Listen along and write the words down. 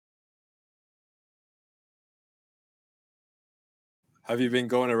Have you been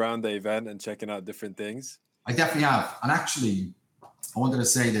going around the event and checking out different things? I definitely have. And actually, I wanted to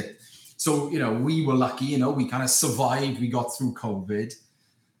say that, so, we were lucky, we kind of survived. We got through COVID.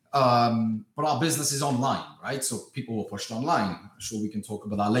 But our business is online, right? So people were pushed online. I'm sure we can talk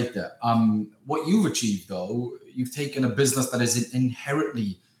about that later. What you've achieved, though, you've taken a business that is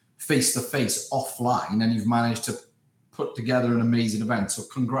inherently face-to-face offline, and you've managed to put together an amazing event. So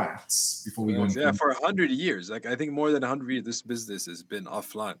congrats before we go into for 100 years. Like, I think more than 100 years, this business has been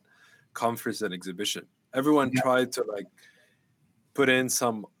offline, conference and exhibition. Everyone tried to put in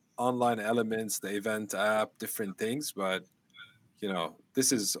some online elements, the event app, different things, but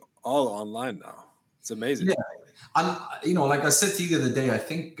this is all online now. It's amazing. Yeah. And, like I said to you the other day, I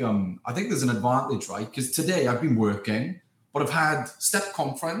think there's an advantage, right? Because today I've been working, but I've had Step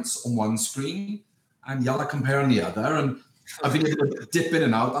Conference on one screen and yallacompare on the other. And I've been able to dip in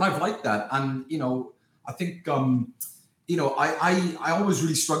and out, and I've liked that. And, I think, I always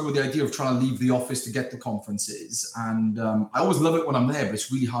really struggle with the idea of trying to leave the office to get to conferences. And I always love it when I'm there, but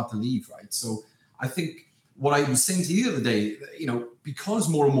it's really hard to leave, right? So I think what I was saying to you the other day, because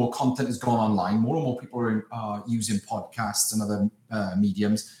more and more content has gone online, more and more people are using podcasts and other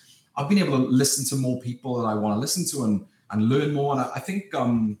mediums, I've been able to listen to more people that I want to listen to and learn more. And I think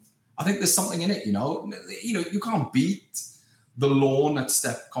there's something in it, you can't beat the lawn at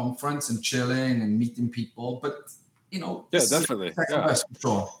Step Conference and chilling and meeting people, but definitely. Best for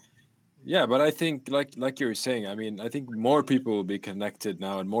sure. Yeah, but I think like you were saying, I mean, I think more people will be connected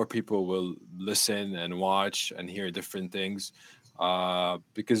now, and more people will listen and watch and hear different things.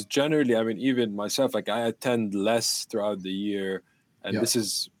 Because generally, I mean, even myself, I attend less throughout the year, and this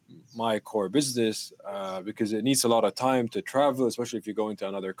is my core business because it needs a lot of time to travel, especially if you go into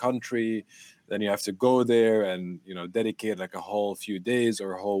another country. Then you have to go there and dedicate like a whole few days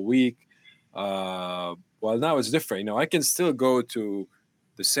or a whole week. Well, now it's different. I can still go to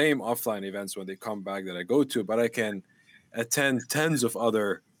the same offline events when they come back that I go to, but I can attend tens of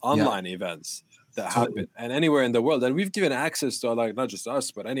other online events that happen and anywhere in the world. And we've given access to not just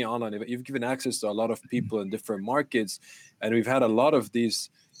us, but any online event. You've given access to a lot of people in different markets, and we've had a lot of these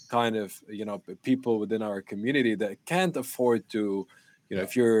kind of people within our community that can't afford to,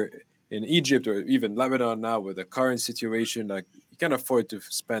 if you're in Egypt or even Lebanon now with the current situation, like you can't afford to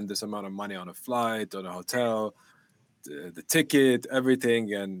spend this amount of money on a flight, on a hotel, the ticket,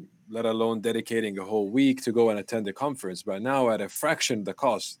 everything, and let alone dedicating a whole week to go and attend the conference. But now at a fraction of the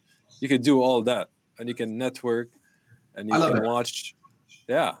cost, you can do all that, and you can network, and you can watch.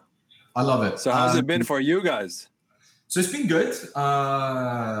 Yeah, I love it. So how's it been for you guys? So it's been good.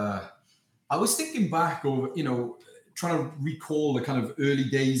 I was thinking back over, trying to recall the kind of early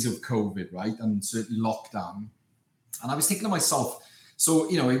days of COVID, right, and certainly lockdown. And I was thinking to myself, so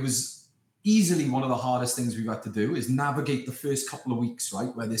it was easily one of the hardest things we've had to do is navigate the first couple of weeks,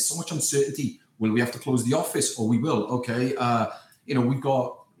 right, where there's so much uncertainty. Will we have to close the office, or we will? Okay, we've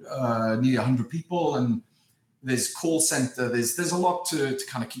got nearly 100 people, and there's call center. There's a lot to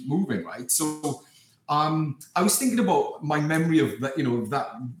kind of keep moving, right? So I was thinking about my memory of that,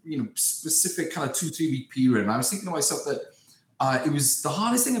 specific kind of 2-3 week period, and I was thinking to myself that it was the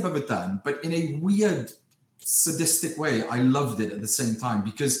hardest thing I've ever done, but in a weird, sadistic way, I loved it at the same time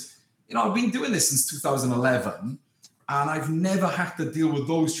because. I've been doing this since 2011, and I've never had to deal with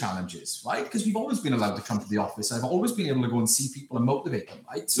those challenges, right? Because we've always been allowed to come to the office. I've always been able to go and see people and motivate them,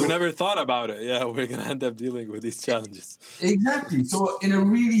 right? So we never thought about it. Yeah, we're going to end up dealing with these challenges. Exactly. So in a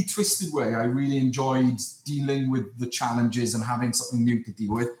really twisted way, I really enjoyed dealing with the challenges and having something new to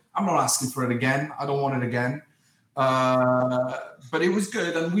deal with. I'm not asking for it again. I don't want it again. But it was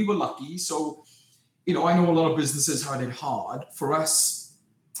good, and we were lucky. So, I know a lot of businesses had it hard. For us,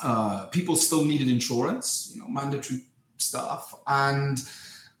 people still needed insurance, mandatory stuff, and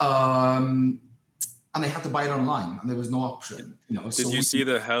they had to buy it online, and there was no option. Did you see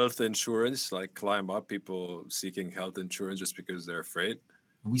the health insurance climb up? People seeking health insurance just because they're afraid.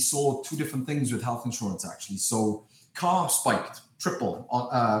 We saw two different things with health insurance actually. So car spiked triple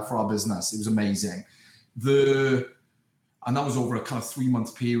for our business. It was amazing. And that was over a kind of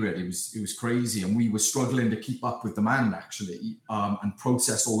 3-month period. It was crazy. And we were struggling to keep up with demand, actually, and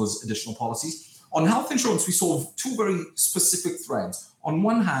process all those additional policies. On health insurance, we saw two very specific threads. On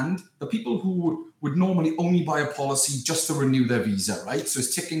one hand, the people who would normally only buy a policy just to renew their visa, right? So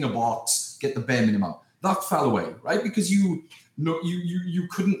it's ticking a box, get the bare minimum. That fell away, right? Because you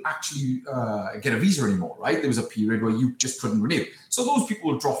couldn't actually get a visa anymore, right? There was a period where you just couldn't renew. So those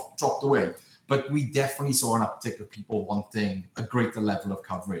people dropped away. But we definitely saw an uptick of people wanting a greater level of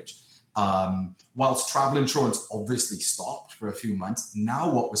coverage. Whilst travel insurance obviously stopped for a few months, now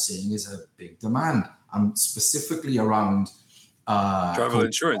what we're seeing is a big demand, specifically around Travel COVID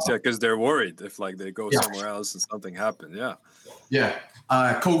insurance, cover. yeah, because they're worried if like they go Yeah. somewhere else and something happened. Yeah. Yeah.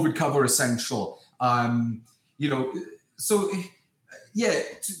 COVID cover essential. So yeah,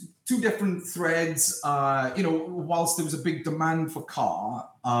 two different threads. Whilst there was a big demand for car,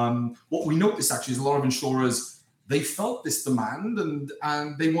 what we noticed actually is a lot of insurers, they felt this demand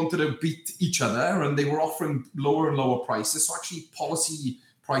and they wanted to beat each other, and they were offering lower and lower prices. So actually policy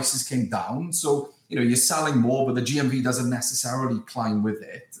prices came down. So, you're selling more, but the GMV doesn't necessarily climb with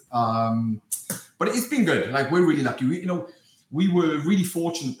it. But it's been good. Like, we're really lucky. We were really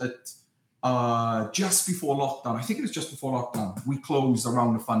fortunate that just before lockdown, I think it was just before lockdown, we closed a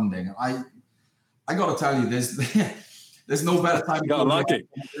round of funding. I got to tell you, there's no better time. Got lucky.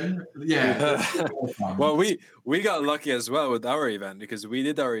 Yeah. Well, we got lucky as well with our event, because we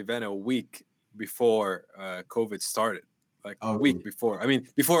did our event a week before COVID started. Like a week before. I mean,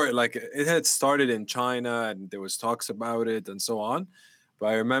 before, like, it had started in China and there was talks about it and so on. But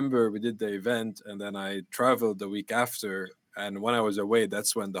I remember we did the event and then I traveled the week after. And when I was away,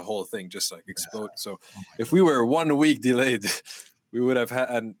 that's when the whole thing just like exploded. So if we were 1 week delayed, we would have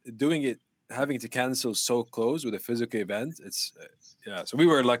had, and doing it, having to cancel so close with a physical event, it's so we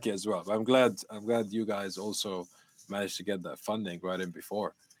were lucky as well. But I'm glad you guys also managed to get that funding right in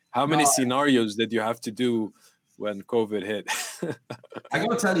before. How many scenarios did you have to do when COVID hit? I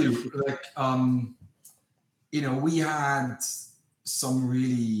gotta tell you, like, we had some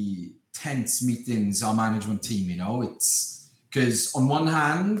really tense meetings, our management team. It's because on one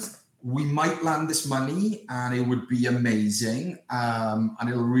hand, we might land this money and it would be amazing, and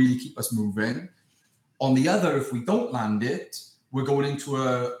it'll really keep us moving. On the other, if we don't land it, we're going into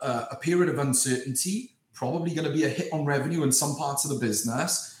a period of uncertainty, probably going to be a hit on revenue in some parts of the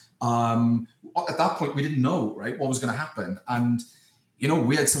business. At that point, we didn't know, right, what was going to happen. And,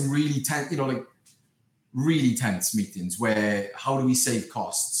 we had some really tense, really tense meetings where how do we save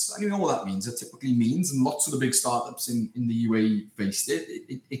costs? And you know what that means? It typically means, and lots of the big startups in the UAE faced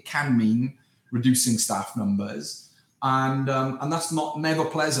it can mean reducing staff numbers. And that's never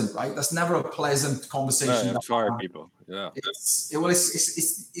pleasant, right? That's never a pleasant conversation. Fire people, yeah.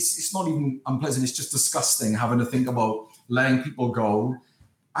 It's not even unpleasant. It's just disgusting having to think about letting people go.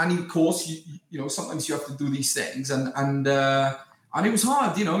 And of course, sometimes you have to do these things, and it was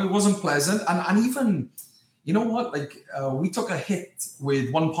hard. It wasn't pleasant, and even, we took a hit with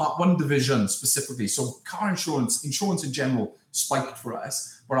one division specifically. So car insurance in general spiked for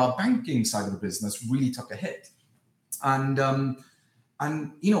us, but our banking side of the business really took a hit. And I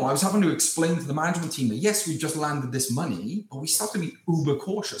was having to explain to the management team that yes, we've just landed this money, but we still have to be uber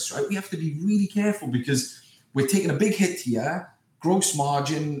cautious, right? We have to be really careful because we're taking a big hit here. Gross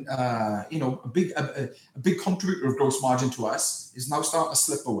margin, a big contributor of gross margin to us is now starting to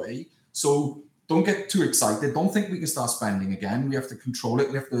slip away. So don't get too excited. Don't think we can start spending again. We have to control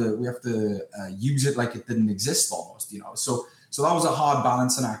it. We have to use it like it didn't exist almost. So that was a hard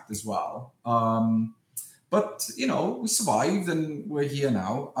balancing act as well. But we survived and we're here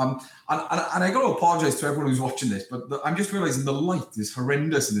now. And I got to apologize to everyone who's watching this, but I'm just realizing the light is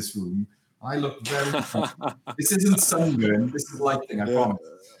horrendous in this room. I look very. This isn't sunburn. This is lighting. I promise.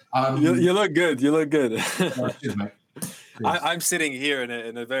 You look good. You look good. Cheers, mate. I'm sitting here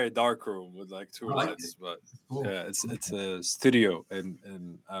in a very dark room with like two lights, but cool. Yeah, it's a studio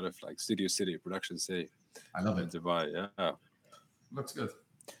in out of like Studio City, Production City. I love it. Dubai, yeah. Looks good.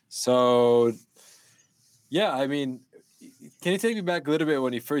 So, yeah, I mean, can you take me back a little bit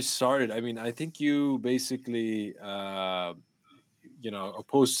when you first started? I mean, I think you basically.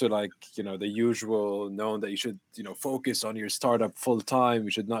 Opposed to like, the usual known that you should, focus on your startup full time.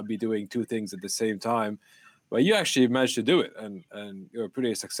 You should not be doing two things at the same time. But you actually managed to do it and you were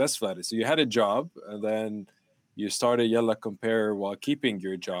pretty successful at it. So you had a job and then you started yallacompare while keeping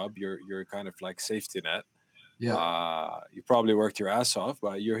your job, your kind of like safety net. Yeah. You probably worked your ass off,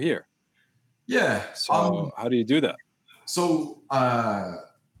 but you're here. Yeah. So how do you do that? So,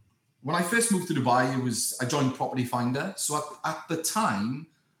 when I first moved to Dubai, I joined Property Finder. So at the time,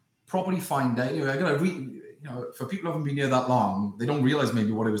 Property Finder, for people who haven't been here that long, they don't realize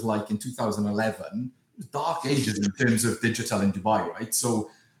maybe what it was like in 2011. It was dark ages in terms of digital in Dubai, right?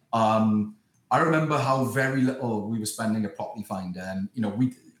 So I remember how very little we were spending at Property Finder, and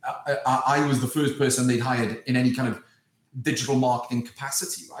I was the first person they'd hired in any kind of digital marketing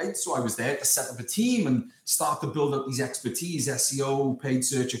capacity, right? So I was there to set up a team and start to build up these expertise, SEO, paid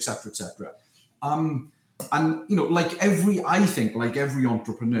search, etc., etc. And like every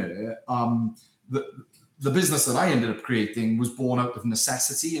entrepreneur, the business that I ended up creating was born out of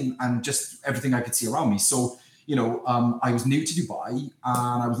necessity and just everything I could see around me. So I was new to Dubai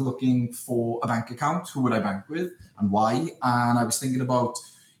and I was looking for a bank account. Who would I bank with and why? And I was thinking about,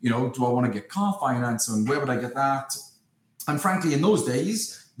 do I want to get car finance and where would I get that? And frankly, in those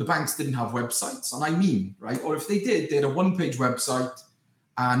days, the banks didn't have websites. And I mean, right? Or if they did, they had a one-page website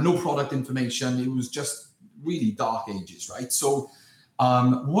and no product information. It was just really dark ages, right? So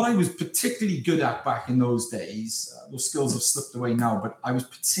what I was particularly good at back in those days, those skills have slipped away now, but I was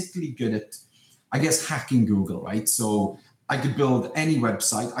particularly good at, I guess, hacking Google, right? So I could build any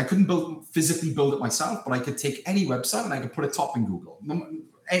website. I couldn't physically build it myself, but I could take any website and I could put it top in Google.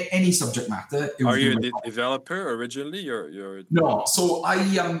 Any subject matter. Are you a developer originally? You're No. So I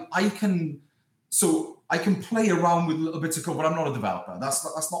can play around with little bits of code, but I'm not a developer.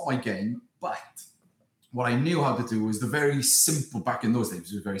 That's not my game. But what I knew how to do was the very simple, back in those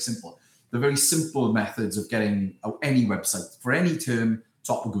days, it was very simple. The very simple methods of getting any website for any term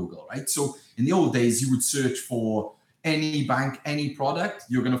top of Google, right? So in the old days, you would search for any bank, any product.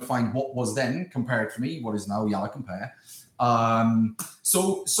 You're going to find what was then compareitforme, what is now yallacompare.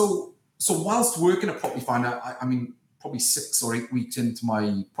 So whilst working at Property Finder, I mean, probably 6 or 8 weeks into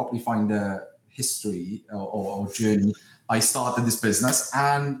my Property Finder history or journey, I started this business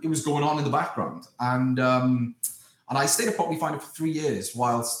and it was going on in the background. And I stayed at Property Finder for 3 years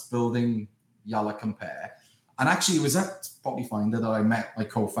whilst building yallacompare. And actually, it was at Property Finder that I met my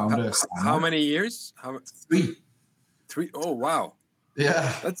co-founder. How many years? 3. 3? Oh, wow.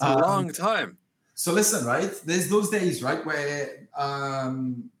 Yeah. That's a long time. So listen, right? There's those days, right, where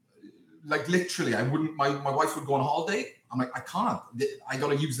like literally my wife would go on holiday. I'm like, I can't. I got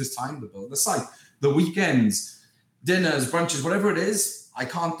to use this time to build the site. The weekends, dinners, brunches, whatever it is, I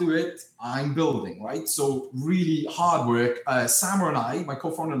can't do it. I'm building, right? So really hard work. Sama and I, my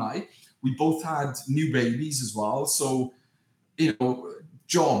co-founder and I, we both had new babies as well. So,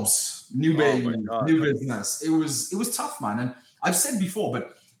 jobs, new baby, new business. It was tough, man. And I've said before,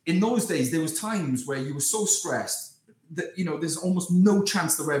 but in those days, there was times where you were so stressed that, there's almost no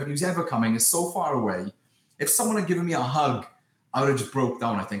chance the revenue's ever coming. It's so far away. If someone had given me a hug, I would have just broke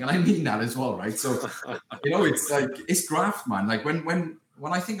down, I think. And I mean that as well, right? So, it's like, it's graft, man. Like when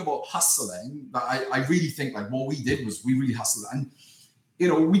I think about hustling, I really think like what we did was we really hustled. And,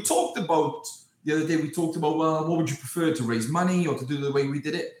 we talked about, the other day, well, what would you prefer, to raise money or to do the way we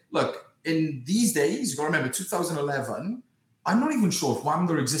did it? Look, in these days, you got to remember 2011, I'm not even sure if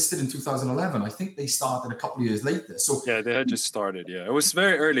Wamda existed in 2011. I think they started a couple of years later. So yeah, they had just started. Yeah, it was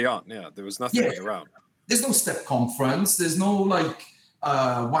very early on. Yeah, there was nothing around. There's no step conference. There's no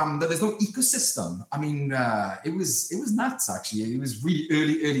Wamda. There's no ecosystem. I mean, it was nuts actually. It was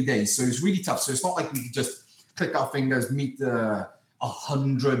really early days. So it was really tough. So it's not like we could just click our fingers, meet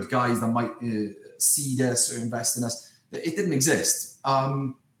 100 guys that might seed us or invest in us. It didn't exist.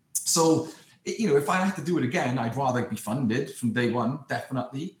 So. If I had to do it again, I'd rather be funded from day one,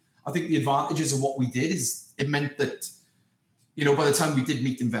 definitely. I think the advantages of what we did is it meant that, by the time we did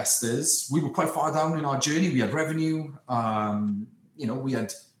meet investors, we were quite far down in our journey. We had revenue, we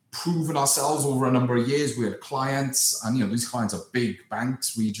had proven ourselves over a number of years. We had clients and, these clients are big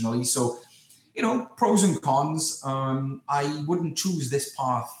banks regionally. So, pros and cons. I wouldn't choose this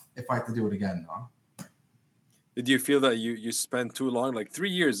path if I had to do it again, no? Did you feel that you spent too long? Like 3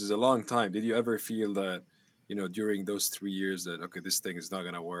 years is a long time. Did you ever feel that, during those 3 years that, okay, this thing is not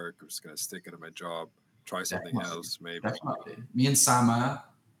going to work. I'm just going to stick it at my job, try something else, maybe? Definitely. Me and Sama,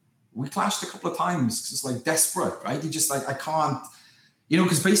 we clashed a couple of times. It's like desperate, right? You just like, I can't,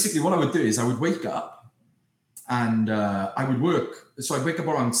 because basically what I would do is I would wake up and I would work. So I'd wake up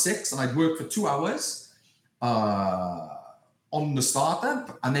around 6 and I'd work for 2 hours on the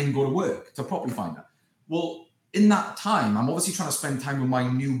startup and then go to work to Property Finder. Well, in that time, I'm obviously trying to spend time with my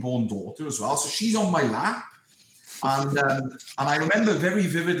newborn daughter as well. So she's on my lap. And I remember very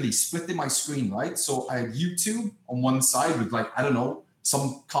vividly splitting my screen, right? So I had YouTube on one side with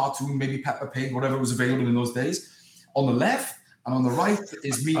some cartoon, maybe Peppa Pig, whatever was available in those days. On the left and on the right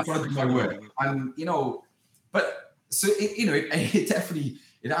is me trying to do my work. And, but so, it definitely,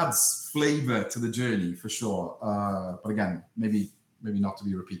 it adds flavor to the journey for sure. But again, maybe not to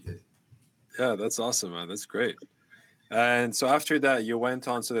be repeated. Yeah, that's awesome, man. That's great. And so after that, you went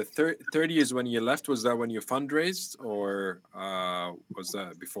on. So the 30 is when you left. Was that when you fundraised, or was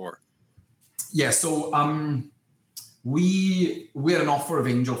that before? Yeah. So we had an offer of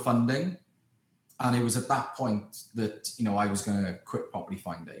angel funding, and it was at that point that I was going to quit Property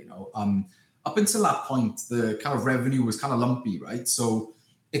Finder. Up until that point, the kind of revenue was kind of lumpy, right? So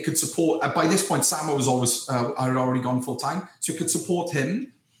it could support. By this point, Sama was had already gone full time, so it could support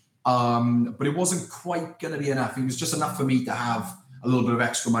him. But it wasn't quite going to be enough. It was just enough for me to have a little bit of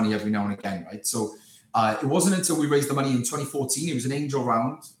extra money every now and again, right? So It wasn't until we raised the money in 2014. It was an angel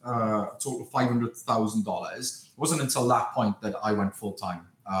round, a total of $500,000. It wasn't until that point that I went full time.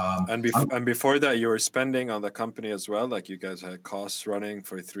 And before that, you were spending on the company as well. Like you guys had costs running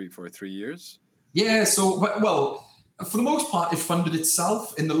for 3 years. Yeah. So, well, for the most part, it funded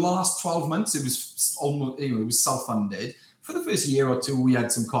itself. In the last 12 months, it was almost, it was self-funded. For the first year or two, we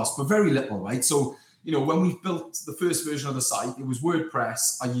had some costs, but very little, right? So, when we built the first version of the site, it was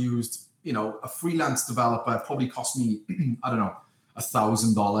WordPress. I used, a freelance developer. It probably cost me, I don't know,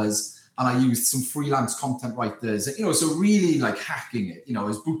 $1,000. And I used some freelance content writers, so really like hacking it,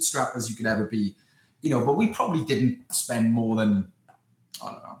 as bootstrap as you could ever be, but we probably didn't spend more than,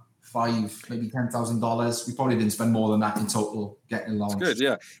 I don't know, maybe $10,000. We probably didn't spend more than that in total getting launched. That's good,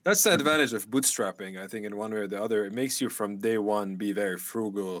 yeah. That's the advantage of bootstrapping. I think in one way or the other, it makes you from day one be very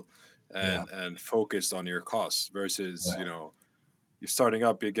frugal and focused on your costs versus, you're starting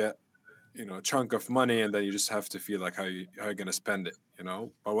up, you get, a chunk of money and then you just have to feel like how you're going to spend it,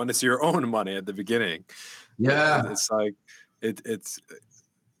 But when it's your own money at the beginning, it's like, it's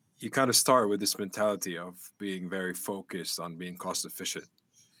you kind of start with this mentality of being very focused on being cost efficient.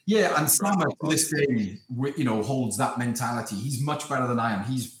 Yeah, and Sam to this day, holds that mentality. He's much better than I am.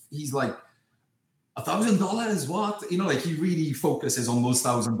 He's like $1,000. What? Like he really focuses on those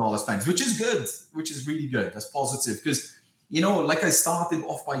 $1,000 spends, which is good, which is really good. That's positive because like I started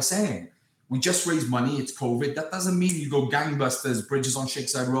off by saying, we just raised money. It's COVID. That doesn't mean you go gangbusters, bridges on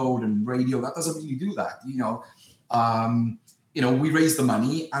Shakeside Road and radio. That doesn't mean you do that. We raised the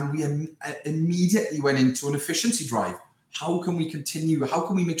money and we immediately went into an efficiency drive. How can we continue? How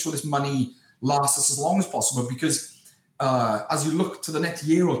can we make sure this money lasts us as long as possible? Because as you look to the next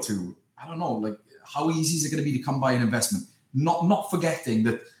year or two, I don't know, like how easy is it going to be to come by an investment? Not forgetting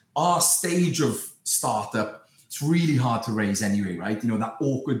that our stage of startup, it's really hard to raise anyway, right? That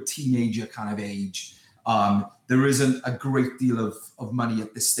awkward teenager kind of age. There isn't a great deal of money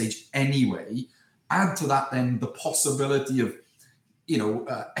at this stage anyway. Add to that then the possibility of,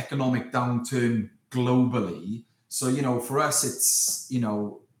 economic downturn globally. So, for us, it's,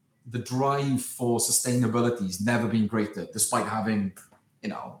 the drive for sustainability has never been greater, despite having,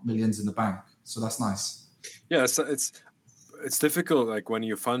 millions in the bank. So that's nice. Yeah, so it's difficult, like when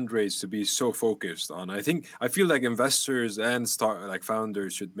you fundraise, to be so focused on. I feel like investors and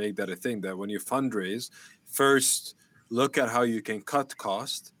founders should make that a thing, that when you fundraise, first look at how you can cut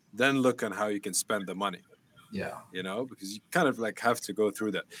cost, then look at how you can spend the money. Yeah. Because you kind of like have to go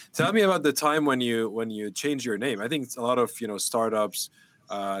through that. Tell me about the time when you change your name. I think a lot of startups,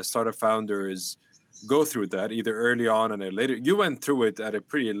 startup founders go through that either early on and later. You went through it at a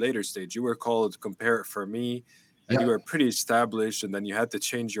pretty later stage. You were called compareitforme. And you were pretty established, and then you had to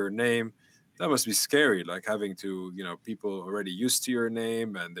change your name. That must be scary, like having to, people already used to your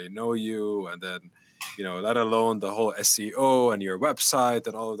name and they know you, and then, let alone the whole SEO and your website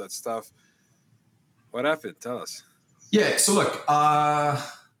and all of that stuff. What happened? Tell us. Yeah. So look, I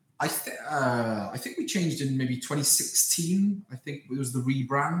think we changed in maybe 2016. I think it was the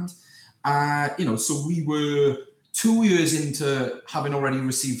rebrand. So we were 2 years into having already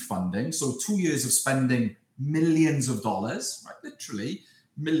received funding. So 2 years of spending millions of dollars, right? Literally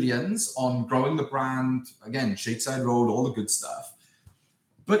millions on growing the brand. Again, Shakeside Road, all the good stuff.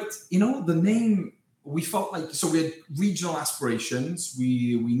 But, the name, we felt like, so we had regional aspirations.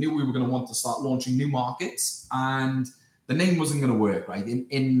 We knew we were going to want to start launching new markets, and the name wasn't going to work, right?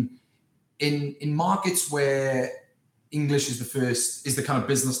 In markets where English is the kind of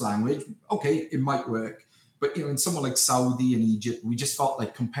business language, okay, it might work. But, in somewhere like Saudi and Egypt, we just felt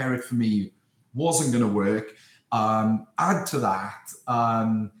like compareitforme wasn't going to work. Add to that,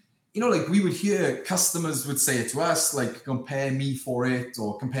 like we would hear customers would say it to us, like compare me for it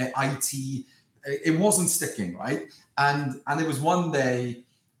or compare IT. It wasn't sticking, right? And there was one day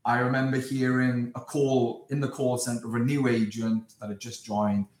I remember hearing a call in the call center of a new agent that had just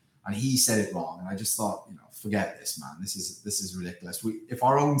joined, and he said it wrong. And I just thought, forget this, man. This is ridiculous. If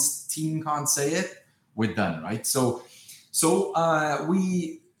our own team can't say it, we're done, right? So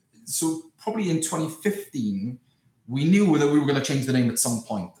probably in 2015, we knew that we were going to change the name at some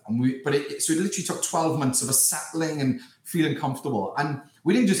point. But it literally took 12 months of us settling and feeling comfortable. And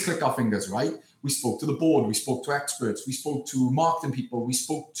we didn't just click our fingers, right? We spoke to the board, we spoke to experts, we spoke to marketing people, we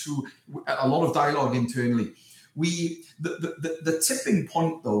spoke to a lot of dialogue internally. The tipping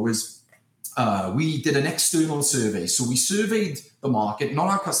point though was we did an external survey. So we surveyed the market, not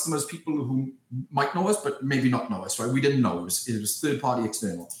our customers, people who might know us, but maybe not know us, right? We didn't know. It was third-party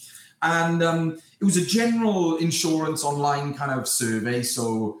external. And it was a general insurance online kind of survey.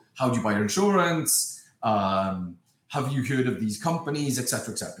 So how do you buy your insurance? Have you heard of these companies, et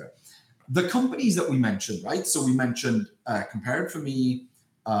cetera, et cetera? the companies that we mentioned, right? So we mentioned Compare It For Me,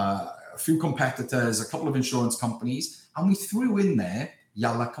 a few competitors, a couple of insurance companies, and we threw in there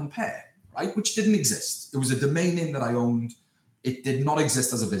yallacompare, right? Which didn't exist. It was a domain name that I owned. It did not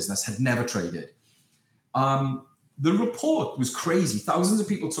exist as a business, had never traded. The report was crazy. Thousands of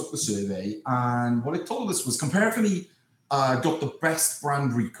people took the survey, and what it told us was Compare It For Me got the best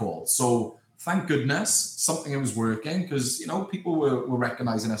brand recall. So thank goodness something was working, because people were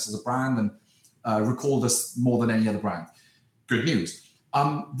recognizing us as a brand and recalled us more than any other brand. Good news.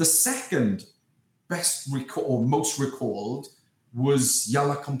 The second best recall, or most recalled, was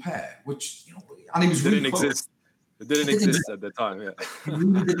yallacompare, which and it was really close. It didn't exist at the time, yeah. It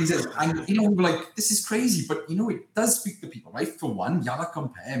really didn't exist. And we were like, this is crazy, but it does speak to people, right? For one,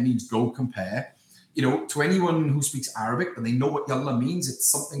 yallacompare means go compare. To anyone who speaks Arabic and they know what yalla means, it's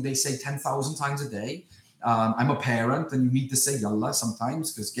something they say 10,000 times a day. I'm a parent, and you need to say yalla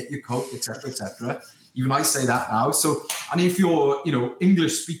sometimes, because get your coat, etc., etc. Even I say that now. So, and if you're,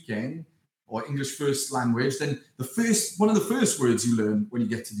 English speaking or English first language, then one of the first words you learn when you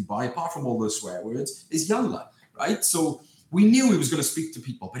get to Dubai, apart from all those swear words, is yalla, right? So we knew it was going to speak to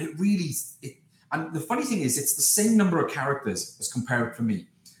people, but and the funny thing is, it's the same number of characters as Compare It For Me,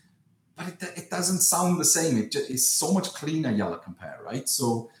 but it doesn't sound the same. It's so much cleaner, yallacompare, right?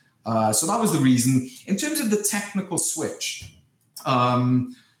 So that was the reason. In terms of the technical switch,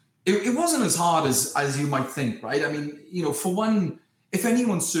 it wasn't as hard as you might think, right? I mean, for one, if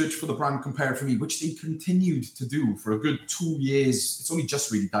anyone searched for the brand Compare It For Me, which they continued to do for a good 2 years, it's only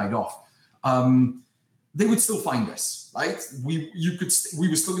just really died off. They would still find us, right? We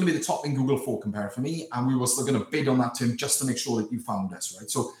were still going to be the top in Google for Compare It For Me, and we were still going to bid on that term just to make sure that you found us, right?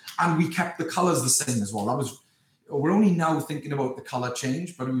 So, and we kept the colors the same as well. We're only now thinking about the color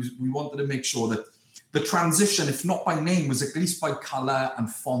change, but we wanted to make sure that the transition, if not by name, was at least by color and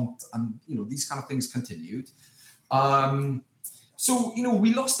font, and these kind of things continued. So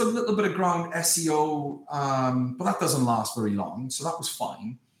we lost a little bit of ground SEO, but that doesn't last very long, so that was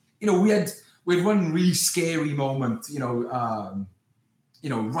fine. We had one really scary moment,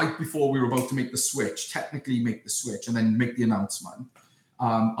 right before we were about to make the switch, technically make the switch, and then make the announcement.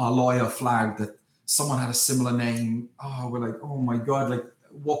 Our lawyer flagged that someone had a similar name. Oh, we're like, oh my God, like,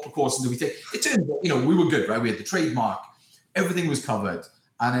 what precautions do we take? It turned out, we were good, right? We had the trademark, everything was covered.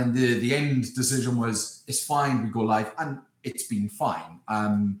 And then the end decision was, it's fine, we go live, and it's been fine.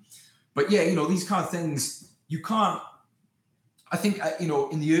 But yeah, these kind of things, you can't, I think,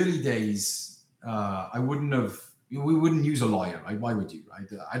 in the early days, we wouldn't use a lawyer, right? Why would you, right?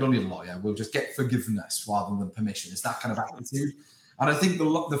 I don't need a lawyer. We'll just get forgiveness rather than permission. It's that kind of attitude. And I think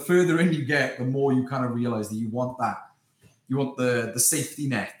the further in you get, the more you kind of realize that you want that. You want the safety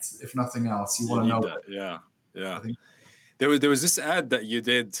net, if nothing else. You want to know that. Yeah. There was this ad that you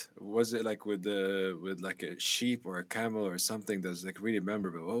did. Was it like with like a sheep or a camel or something that's like really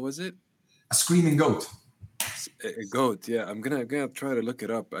memorable? What was it? A screaming goat. A goat. Yeah, I'm gonna try to look it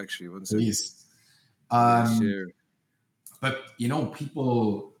up actually. One second. Please. But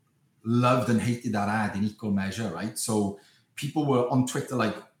people loved and hated that ad in equal measure, right? So people were on Twitter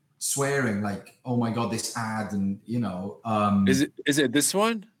like swearing, like, "Oh my God, this ad!" And is it this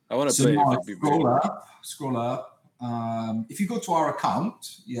one? I want to play. Scroll up. If you go to our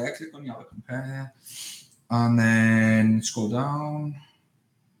account, click on yallacompare, and then scroll down.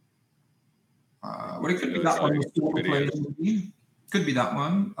 Well, it could be that one. Could be that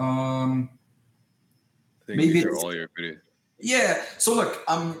one. I think maybe these are all your videos. Yeah. So look,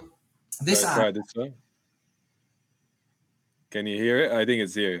 this ad. Try this one. Can you hear it? I think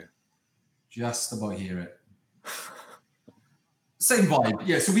it's here. Just about hear it. Same vibe.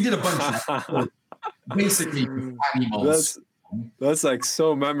 Yeah. So we did a bunch of basically animals. That's like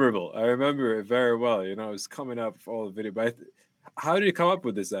so memorable. I remember it very well. It was coming up with all the video. But how did you come up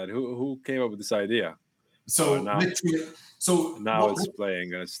with this ad? Who came up with this idea? So now it's playing.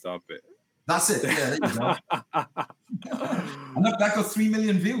 Gonna stop it. That's it. Yeah, there you go. And that got 3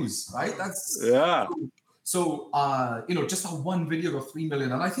 million views, right? So just that one video got 3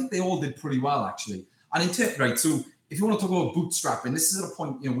 million, and I think they all did pretty well actually. And right. So if you want to talk about bootstrapping, this is at a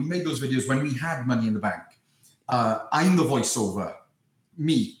point, we made those videos when we had money in the bank. I'm the voiceover,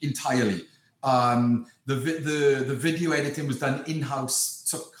 me entirely. The video editing was done in-house,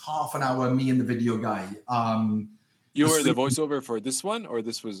 took half an hour, me and the video guy. You were the voiceover for this one, or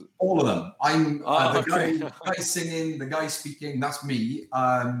this was all of them? I'm the guy singing, the guy speaking. That's me.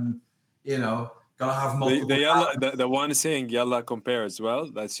 Gotta have multiple. The one saying yallacompare as well.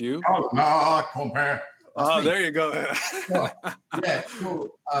 That's you. Oh, no, compare. That's me. There you go. Yeah.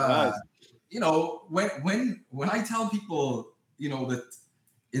 So, nice. when I tell people, that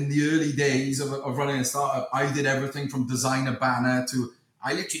in the early days of running a startup, I did everything from design a banner to,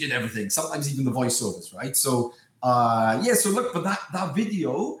 I literally did everything, sometimes even the voiceovers, right? So, so look, but that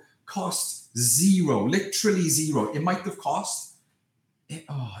video cost zero, literally zero. It might have cost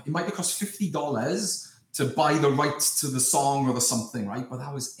 $50 to buy the rights to the song or the something, right? But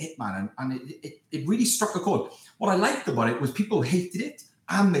that was it, man. And it really struck a chord. What I liked about it was people hated it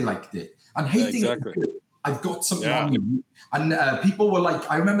and they liked it. And hating exactly. it, I've got something on you. And people were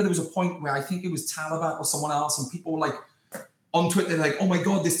like, I remember there was a point where I think it was Talabat or someone else, and people were like, on Twitter, like, oh my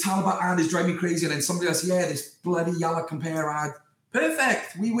God, this Talabat ad is driving me crazy. And then somebody else, yeah, this bloody yallacompare ad.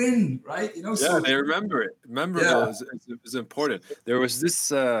 Perfect, we win, right? You know, they remember it. Memorable is important. There was this,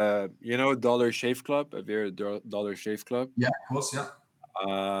 Dollar Shave Club. Have you heard of Dollar Shave Club? Yeah, of course,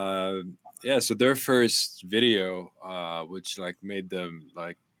 yeah. So their first video, which like made them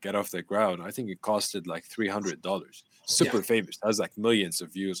like get off the ground, I think it costed like $300. Super famous, has like millions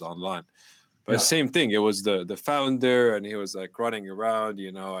of views online. But same thing, it was the founder, and he was like running around,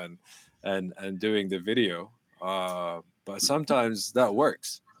 and doing the video. But sometimes that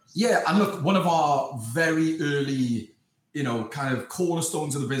works. Yeah, and look, one of our very early, kind of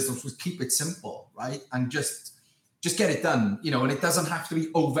cornerstones of the business was keep it simple, right? And just get it done, and it doesn't have to be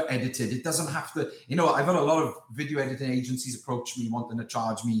over edited. It doesn't have to, I've had a lot of video editing agencies approach me wanting to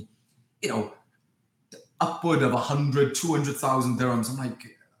charge me, upward of 100, 200,000 dirhams. I'm like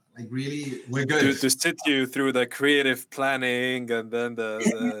really, we're good. To sit you through the creative planning and then the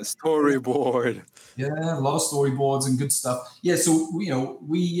storyboard. Yeah, a lot of storyboards and good stuff. Yeah, so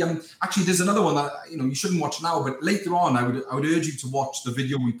we actually, there's another one that you shouldn't watch now, but later on, I would urge you to watch the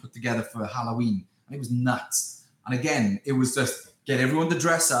video we put together for Halloween, and it was nuts. And again, it was just get everyone to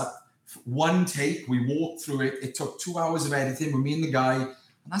dress up. One take, we walked through it. It took 2 hours of editing with me and the guy,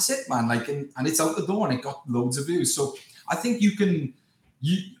 and that's it, man. Like, and it's out the door, and it got loads of views. So I think you can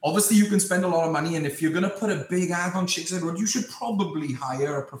spend a lot of money, and if you're going to put a big ad on Shakespeare Road, you should probably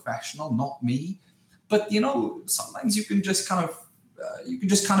hire a professional, not me. But sometimes you can just kind of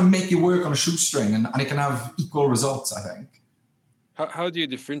make it work on a shoestring, and it can have equal results, I think. How do you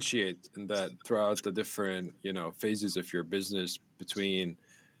differentiate in that throughout the different phases of your business between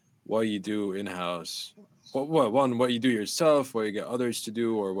what you do in-house, what you do yourself, what you get others to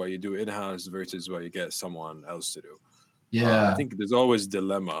do, or what you do in-house versus what you get someone else to do? Yeah, I think there's always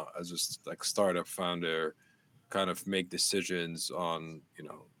dilemma as a like startup founder, kind of make decisions on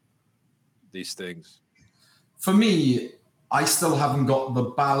these things. For me, I still haven't got the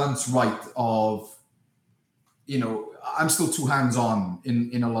balance right of, I'm still too hands-on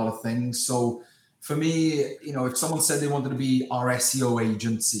in a lot of things. So for me, if someone said they wanted to be our SEO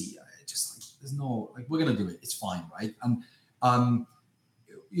agency, there's no, we're going to do it. It's fine, right? And,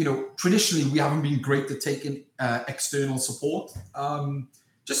 traditionally, we haven't been great at taking external support,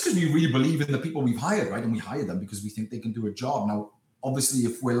 just because we really believe in the people we've hired, right? And we hire them because we think they can do a job. Now, obviously,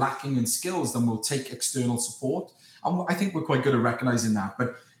 if we're lacking in skills, then we'll take external support. And I think we're quite good at recognizing that.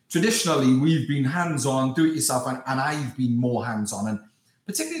 But traditionally, we've been hands-on, do it yourself, and I've been more hands-on. And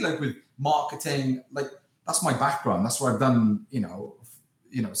particularly like with marketing, like that's my background. That's what I've done,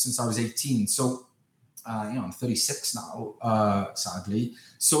 since I was 18. So, I'm 36 now, sadly.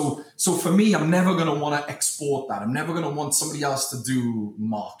 So for me, I'm never going to want to export that. I'm never going to want somebody else to do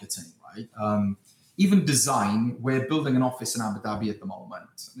marketing, right? Even design, we're building an office in Abu Dhabi at the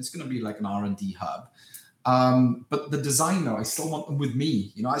moment, and it's going to be like an R&D hub. But the designer, I still want them with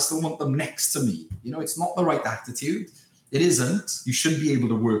me. I still want them next to me. It's not the right attitude. It isn't. You should be able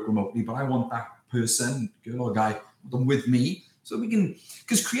to work remotely, but I want that person, girl or guy, them with me. So we can,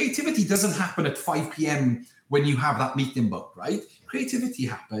 because creativity doesn't happen at 5 p.m. when you have that meeting booked, right? Creativity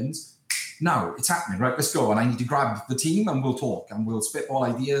happens now. It's happening, right? Let's go. And I need to grab the team and we'll talk and we'll spitball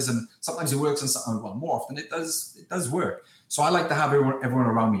ideas. And sometimes it works and sometimes, well, more often it does work. So I like to have everyone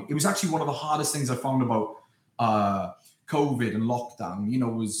around me. It was actually one of the hardest things I found about COVID and lockdown,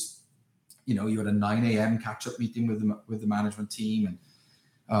 was, you had a 9 a.m. catch-up meeting with the management team, and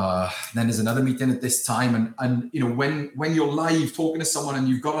then there's another meeting at this time. And when you're live talking to someone and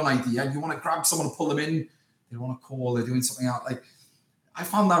you've got an idea and you want to grab someone and pull them in, they want to call, they're doing something out. Like, I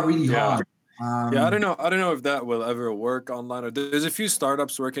found that really hard. I don't know if that will ever work online. Or there's a few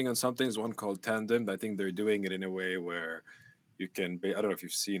startups working on something. There's one called Tandem. I think they're doing it in a way where you can I don't know if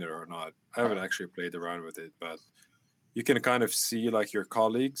you've seen it or not. I haven't actually played around with it, but you can kind of see like your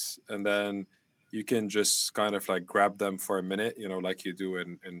colleagues, and then you can just kind of like grab them for a minute, like you do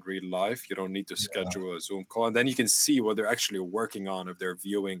in real life. You don't need to schedule a Zoom call. And then you can see what they're actually working on, if they're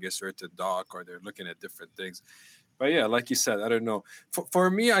viewing a certain doc or they're looking at different things. But yeah, like you said, I don't know.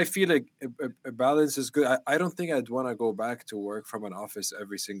 For me, I feel like a balance is good. I don't think I'd want to go back to work from an office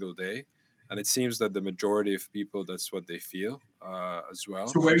every single day. And it seems that the majority of people, that's what they feel as well.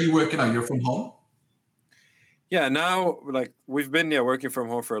 So where are you working now? You're from home? Yeah, now like we've been working from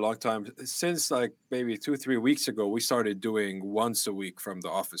home for a long time. Since like maybe 2 3 weeks ago, we started doing once a week from the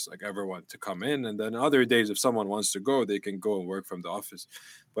office, like everyone to come in, and then other days if someone wants to go, they can go and work from the office.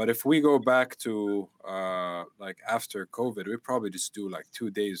 But if we go back to like after COVID, we probably just do like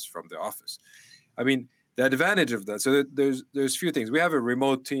 2 days from the office. I mean, the advantage of that. So there's few things. We have a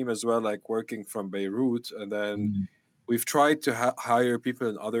remote team as well, like working from Beirut, and then Mm. we've tried to hire people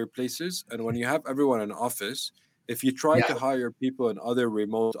in other places. And when you have everyone in office, if you try Yeah, to hire people in other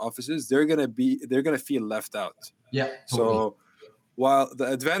remote offices, they're gonna feel left out. yeah, totally. So while the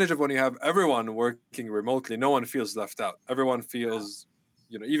advantage of when you have everyone working remotely, no one feels left out. Everyone feels,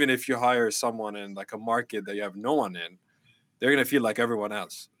 even if you hire someone in like a market that you have no one in, they're gonna feel like everyone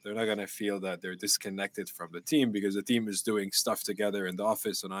else. They're not gonna feel that they're disconnected from the team because the team is doing stuff together in the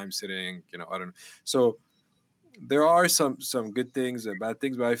office and I'm sitting, I don't know. So there are some good things and bad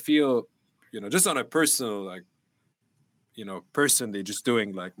things, but I feel, just on a personal, like, personally just doing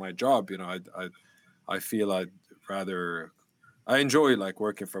like my job, I feel rather I enjoy like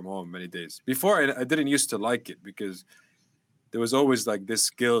working from home many days. Before I didn't used to like it because there was always like this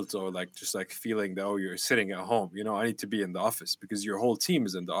guilt or like just like feeling that, oh, you're sitting at home, I need to be in the office because your whole team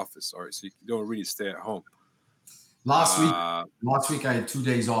is in the office, or so you don't really stay at home. Last week, uh last week I had 2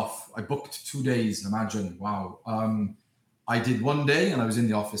 days off. I booked 2 days. Imagine, wow. I did one day and I was in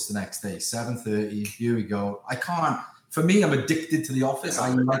the office the next day. 7:30. Here we go. I can't. For me, I'm addicted to the office. I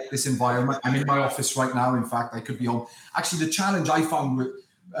like this environment. I'm in my office right now. In fact, I could be home. Actually, the challenge I found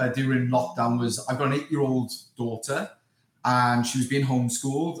during lockdown was I've got an 8-year-old daughter, and she was being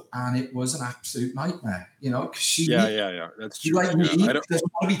homeschooled, and it was an absolute nightmare. Because yeah, that's she true. like Yeah, me, I she don't.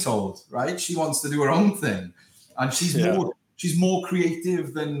 doesn't want to be told, right? She wants to do her own thing, and she's Yeah. more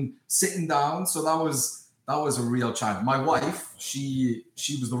creative than sitting down. So that was a real challenge. My wife, she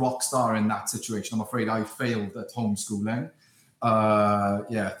was the rock star in that situation. I'm afraid I failed at homeschooling.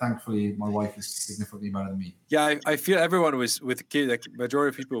 Thankfully my wife is significantly better than me. Yeah, I feel everyone with kids, like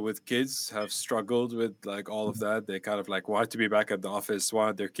majority of people with kids have struggled with like all of that. They kind of like want to be back at the office,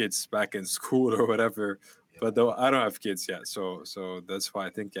 want their kids back in school or whatever. But though I don't have kids yet, so that's why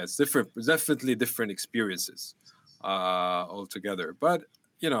I think it's different. Definitely different experiences altogether. But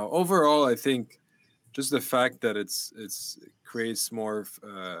overall, I think just the fact that it creates more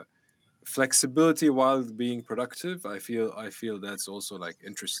flexibility while being productive. I feel that's also like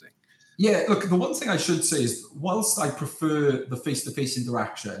interesting. Yeah, look, the one thing I should say is whilst I prefer the face-to-face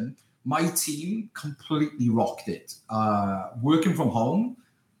interaction, my team completely rocked it. Working from home,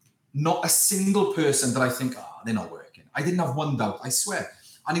 not a single person that I think, they're not working. I didn't have one doubt, I swear.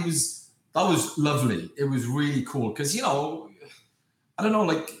 And that was lovely. It was really cool because, I don't know,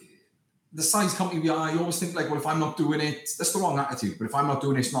 like the size company we are, you always think like, well, if I'm not doing it, that's the wrong attitude. But if I'm not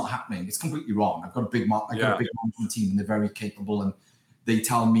doing it, it's not happening. It's completely wrong. I've got a big management team and they're very capable and they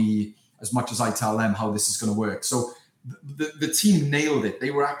tell me as much as I tell them how this is going to work. So the team nailed it.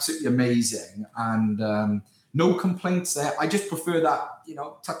 They were absolutely amazing and no complaints there. I just prefer that,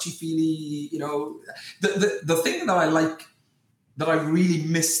 touchy-feely, the thing that I like, that I really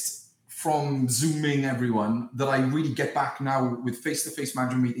missed from Zooming everyone, that I really get back now with face-to-face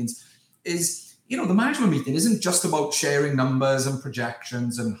management meetings is, the management meeting isn't just about sharing numbers and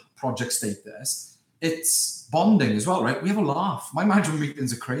projections and project status. It's bonding as well, right? We have a laugh. My management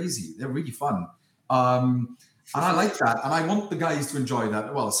meetings are crazy. They're really fun. And I like that. And I want the guys to enjoy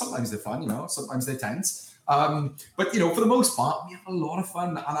that. Well, sometimes they're fun, sometimes they're tense. But, for the most part, we have a lot of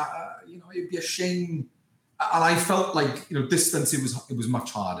fun. And, it'd be a shame. And I felt like, distance, it was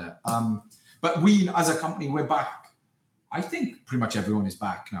much harder. But we, as a company, we're back. I think pretty much everyone is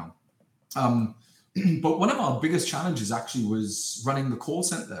back now. But one of our biggest challenges actually was running the call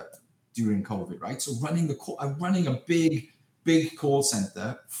center during COVID, right? So running a big call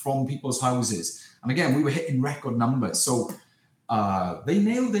center from people's houses. And again, we were hitting record numbers. So they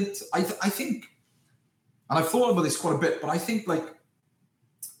nailed it. I think, and I've thought about this quite a bit, but I think like,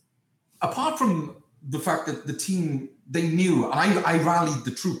 apart from the fact that the team, they knew, and I rallied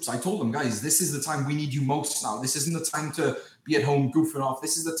the troops. I told them, guys, this is the time we need you most now. This isn't the time to be at home goofing off.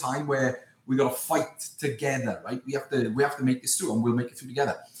 This is the time where we got to fight together, right? We have to make this through, and we'll make it through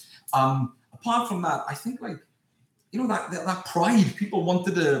together. Apart from that, I think like, that pride, people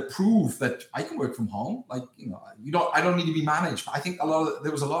wanted to prove that I can work from home. Like, I don't need to be managed. I think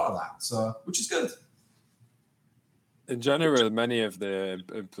there was a lot of that, so which is good. In general, many of the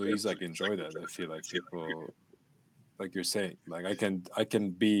employees like enjoy that. I feel like people like you're saying, like I can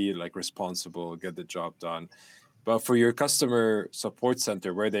be like responsible, get the job done. But for your customer support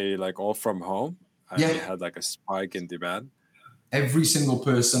center, were they like all from home and Yeah, you had like a spike in demand? every single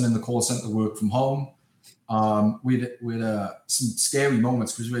person in the call center worked from home. We had some scary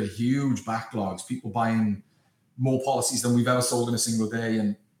moments because we had huge backlogs, people buying more policies than we've ever sold in a single day,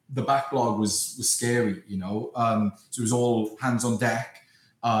 and the backlog was scary, so it was all hands on deck.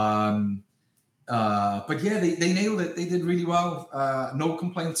 But yeah, they nailed it. They did really well. No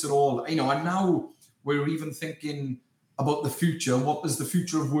complaints at all. And now we're even thinking about the future. What does the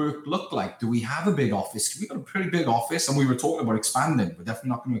future of work look like? Do we have a big office? We've got a pretty big office, and we were talking about expanding. We're definitely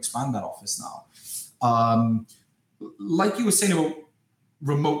not going to expand that office now. Like you were saying about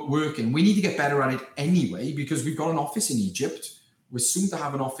remote working, we need to get better at it anyway, because we've got an office in Egypt. We're soon to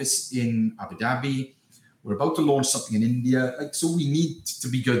have an office in Abu Dhabi. We're about to launch something in India. So we need to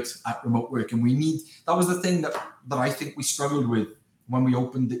be good at remote work. And that was the thing that I think we struggled with when we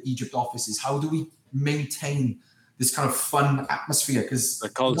opened the Egypt office, is how do we maintain this kind of fun atmosphere? Because The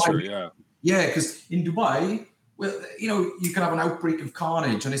culture, yeah, because in Dubai, well, you can have an outbreak of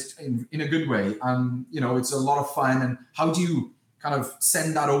carnage, and it's in a good way. And, it's a lot of fun. And how do you kind of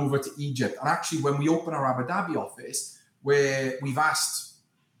send that over to Egypt? And actually, when we open our Abu Dhabi office, where we've asked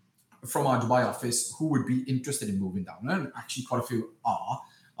from our Dubai office who would be interested in moving down, and actually quite a few are.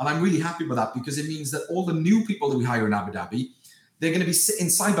 And I'm really happy with that, because it means that all the new people that we hire in Abu Dhabi, they're going to be sitting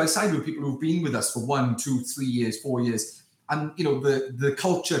side by side with people who've been with us for 1, 2, 3 years, 4 years. And, the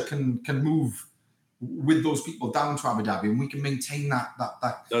culture can move with those people down to Abu Dhabi, and we can maintain that.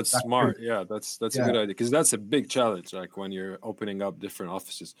 That's smart. Yeah, that's a good idea, because that's a big challenge. Like when you're opening up different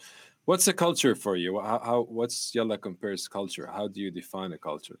offices, what's the culture for you? What's Yalla Compare's culture? How do you define a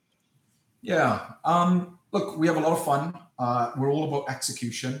culture? Yeah. Look, we have a lot of fun. We're all about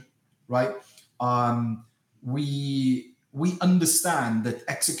execution, right? We understand that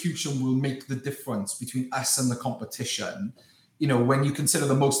execution will make the difference between us and the competition. When you consider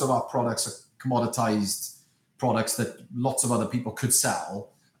that most of our products are commoditized products that lots of other people could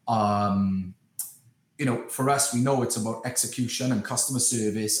sell, for us, we know it's about execution and customer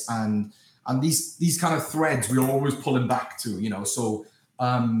service, and these kind of threads we're always pulling back to. So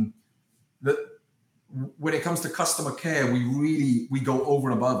when it comes to customer care, we go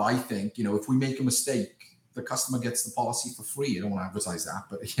over and above. I think, if we make a mistake, the customer gets the policy for free. I don't want to advertise that,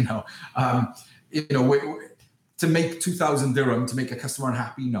 but to make 2,000 dirham to make a customer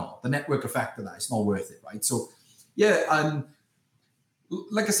unhappy, no, the network effect of that, it's not worth it, right? So yeah,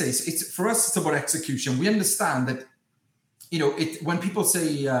 like I say, it's for us, it's about execution. We understand that, when people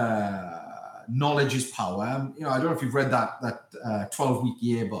say knowledge is power, I don't know if you've read that 12-week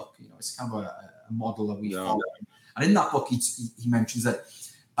yearbook. It's kind of a model that we follow. And in that book, he mentions that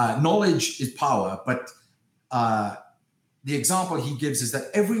knowledge is power, but the example he gives is that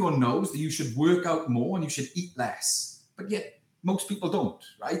everyone knows that you should work out more and you should eat less, but yet most people don't,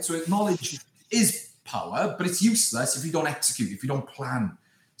 right? So knowledge is power, but it's useless if you don't execute, if you don't plan.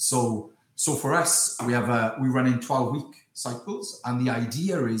 So for us, we run in 12-week cycles, and the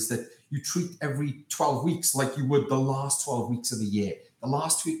idea is that you treat every 12 weeks like you would the last 12 weeks of the year. The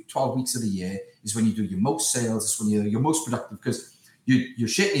last 12 weeks of the year is when you do your most sales. It's when you're most productive, because you're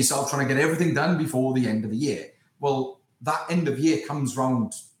shitting yourself trying to get everything done before the end of the year. Well, that end of year comes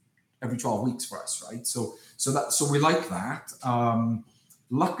round every 12 weeks for us, right? So we like that.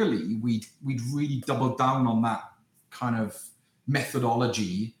 Luckily, we'd really doubled down on that kind of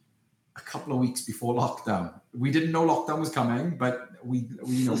methodology a couple of weeks before lockdown. We didn't know lockdown was coming, but we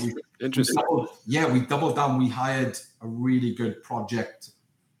Interesting. We doubled down. We hired a really good project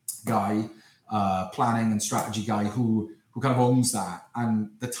guy, planning and strategy guy who kind of owns that, and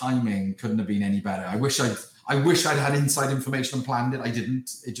the timing couldn't have been any better. I wish I'd had inside information and planned it. I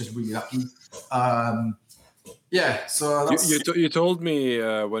didn't. It's just really lucky. So you told me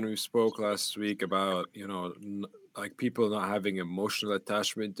when we spoke last week about like people not having emotional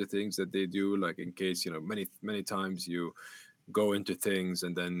attachment to things that they do, like in case many times you go into things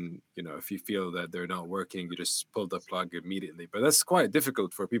and then if you feel that they're not working, you just pull the plug immediately. But that's quite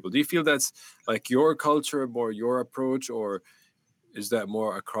difficult for people. Do you feel that's like your culture, more your approach, or is that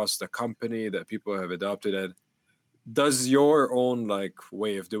more across the company that people have adopted it? Does your own like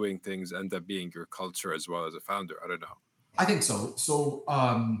way of doing things end up being your culture as well as a founder? I don't know. I think so. So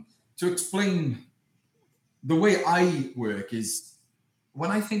to explain the way I work is,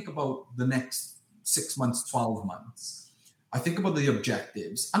 when I think about the next 6 months, 12 months, I think about the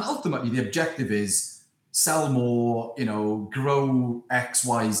objectives, and ultimately the objective is sell more, grow X,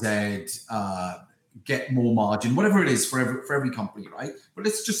 Y, Z, get more margin, whatever it is for every company, right? But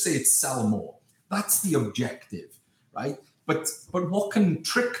let's just say it's sell more. That's the objective. right? But what can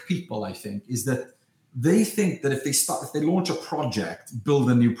trick people, I think, is that they think that if they launch a project, build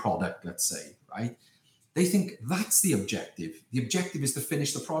a new product, let's say, right? They think that's the objective. The objective is to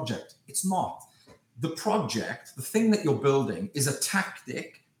finish the project. It's not. The project, the thing that you're building, is a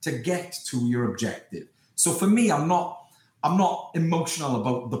tactic to get to your objective. So for me, I'm not emotional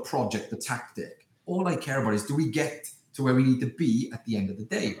about the project, the tactic. All I care about is, do we get to where we need to be at the end of the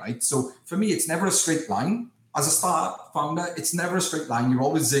day, right? So for me, it's never a straight line. As a startup founder, it's never a straight line. You're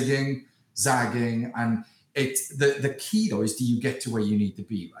always zigging, zagging, and it's the key though is, do you get to where you need to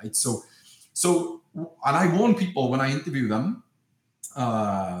be, right? So, and I warn people when I interview them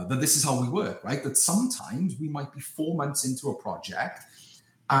that this is how we work, right? That sometimes we might be 4 months into a project,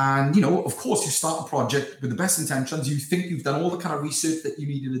 and of course, you start a project with the best intentions. You think you've done all the kind of research that you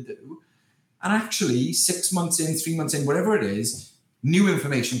needed to do, and actually 6 months in, 3 months in, whatever it is, new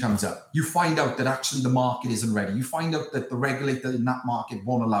information comes up. You find out that actually the market isn't ready. You find out that the regulator in that market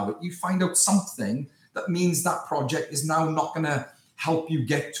won't allow it. You find out something that means that project is now not going to help you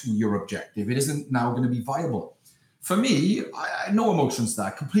get to your objective. It isn't now going to be viable. For me, no emotions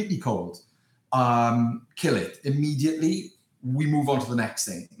there, completely cold. Kill it immediately. We move on to the next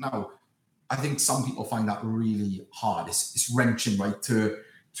thing. Now, I think some people find that really hard. It's wrenching, right?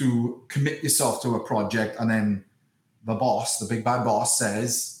 To commit yourself to a project, and then the boss, the big bad boss,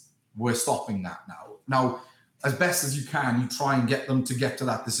 says, we're stopping that now. Now, as best as you can, you try and get them to get to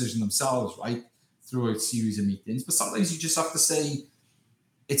that decision themselves, right? Through a series of meetings. But sometimes you just have to say,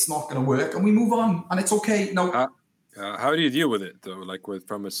 it's not going to work, and we move on, and it's okay. Now, how do you deal with it, though? Like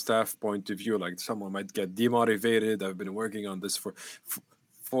from a staff point of view, like someone might get demotivated. I've been working on this for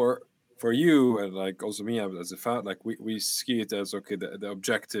you, and like also me as a fan, like we see it as, okay, the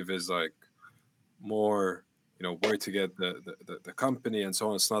objective is like more, where to get the company and so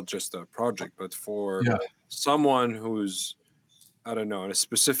on. It's not just a project, but for someone who's, I don't know, in a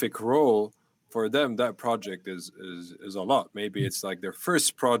specific role, for them that project is a lot. Maybe it's like their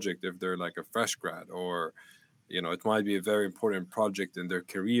first project if they're like a fresh grad, or it might be a very important project in their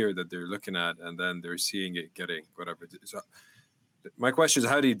career that they're looking at, and then they're seeing it getting whatever. So my question is,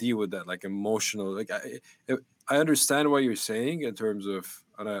 how do you deal with that, like emotional? Like I understand what you're saying in terms of,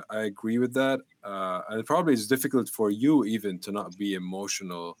 and I agree with that. And it probably is difficult for you even to not be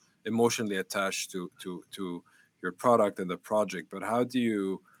emotionally attached to your product and the project. But how do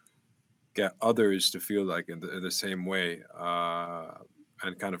you get others to feel like in the same way,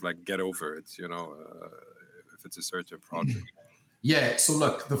 and kind of like get over it? If it's a certain project. Yeah. So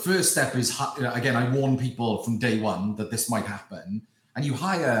look, the first step is, again, I warn people from day one that this might happen, and you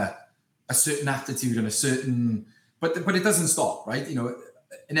hire a certain attitude and a certain, but it doesn't stop, right?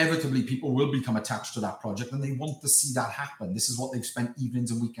 Inevitably people will become attached to that project, and they want to see that happen. This is what they've spent evenings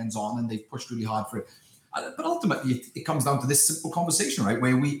and weekends on, and they've pushed really hard for it. But ultimately it comes down to this simple conversation, right?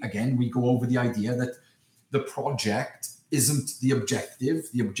 Where we go over the idea that the project isn't the objective.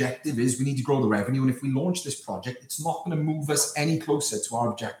 The objective is we need to grow the revenue. And if we launch this project, it's not going to move us any closer to our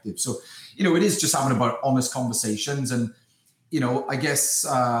objective. So, it is just having about honest conversations. And, I guess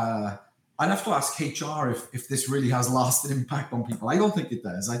I'd have to ask HR if this really has lasting impact on people. I don't think it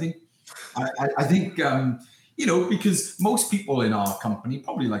does. I think, because most people in our company,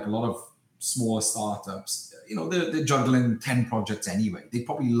 probably like a lot of smaller startups, they're juggling 10 projects anyway. They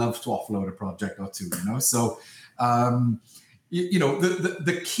probably love to offload a project or two, So,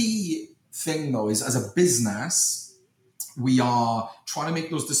 the key thing though is, as a business, we are trying to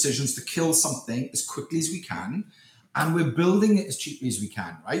make those decisions to kill something as quickly as we can, and we're building it as cheaply as we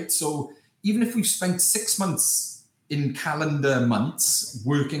can, right? So even if we've spent 6 months in calendar months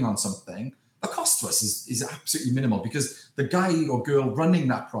working on something, the cost to us is absolutely minimal, because the guy or girl running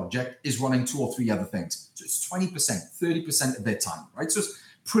that project is running 2 or 3 other things. So it's 20%, 30% of their time, right? So it's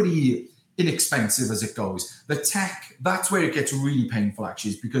pretty inexpensive as it goes. The tech, that's where it gets really painful,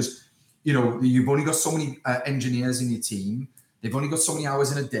 actually, is because, you've only got so many engineers in your team. They've only got so many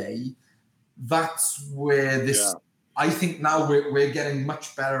hours in a day. That's where this, I think now we're getting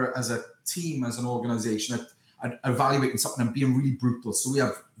much better as a team, as an organization, at evaluating something and being really brutal. So we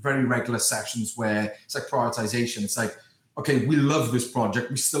have very regular sessions where it's like prioritization. It's like, okay, we love this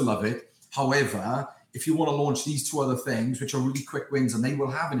project. We still love it. However, if you want to launch these 2 other things, which are really quick wins and they will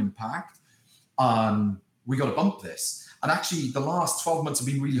have an impact, we got to bump this. And actually, the last 12 months have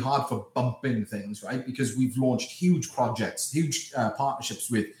been really hard for bumping things, right? Because we've launched huge projects, huge partnerships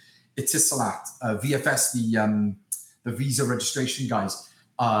with Etisalat, VFS, the visa registration guys,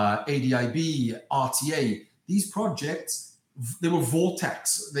 ADIB, RTA. These projects, they were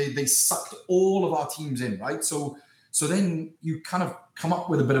vortex. They sucked all of our teams in, right? So then you kind of come up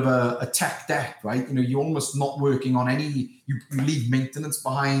with a bit of a tech debt, right? You're almost not working on any, you leave maintenance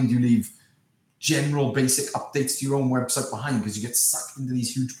behind, you leave general basic updates to your own website behind because you get sucked into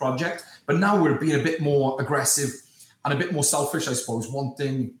these huge projects. But now we're being a bit more aggressive and a bit more selfish, I suppose,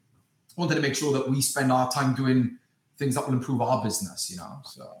 wanting to make sure that we spend our time doing things that will improve our business,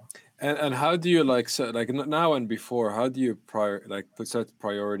 so. And how do you like now and before, how do you put set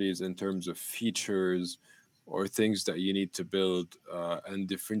priorities in terms of features or things that you need to build and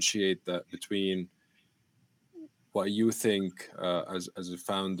differentiate that between what you think as a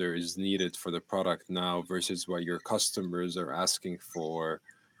founder is needed for the product now versus what your customers are asking for?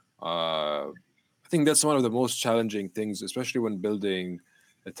 I think that's one of the most challenging things, especially when building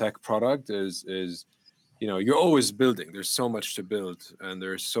a tech product is you're always building. There's so much to build and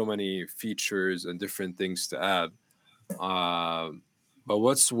there's so many features and different things to add. But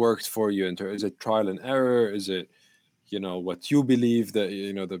what's worked for you is it trial and error? Is it, what you believe that,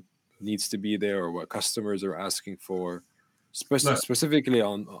 that needs to be there or what customers are asking for specifically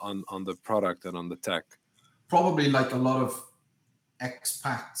on the product and on the tech? Probably like a lot of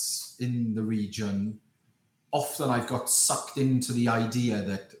expats in the region, often I've got sucked into the idea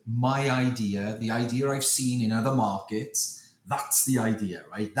that my idea, the idea I've seen in other markets, that's the idea,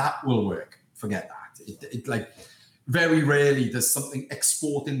 right? That will work. Forget that. It like very rarely does something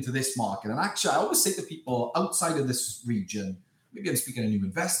export into this market. And actually, I always say to people outside of this region, maybe I'm speaking to new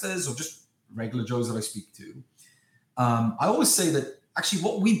investors or just regular Joes that I speak to. I always say that actually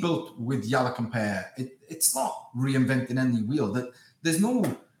what we built with yallacompare, it's not reinventing any wheel. That there's no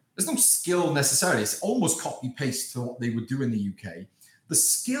skill necessarily. It's almost copy paste to what they would do in the UK. The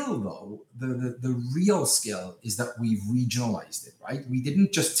skill, though, the real skill is that we've regionalized it, right? We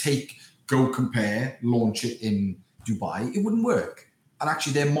didn't just go compare, launch it in Dubai. It wouldn't work. And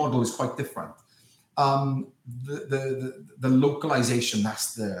actually, their model is quite different. The localization,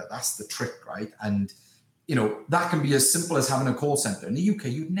 that's the trick, right? And that can be as simple as having a call center. In the UK,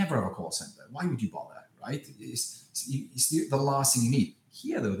 you'd never have a call center. Why would you bother, right? It's the last thing you need.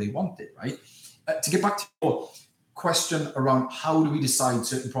 Here, though, they want it, right? To get back to your question around how do we decide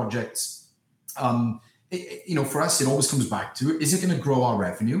certain projects, for us, it always comes back to, is it going to grow our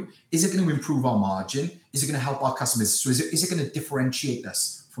revenue? Is it going to improve our margin? Is it going to help our customers? So is it going to differentiate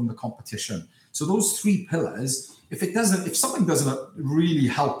us from the competition? So those three pillars, if something doesn't really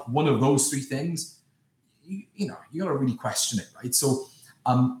help one of those three things, you got to really question it, right? So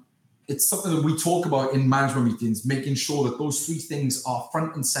it's something that we talk about in management meetings, making sure that those three things are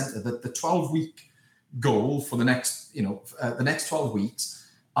front and center, that the 12-week goal for the next 12 weeks,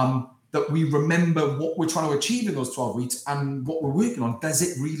 that we remember what we're trying to achieve in those 12 weeks and what we're working on. Does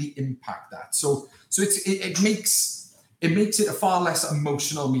it really impact that? So it makes it a far less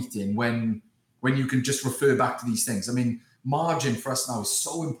emotional meeting when you can just refer back to these things. I mean, margin for us now is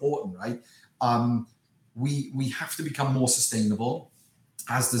so important, right? We have to become more sustainable,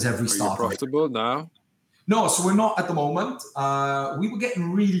 as does every startup. Are you profitable now? No, so we're not at the moment. We were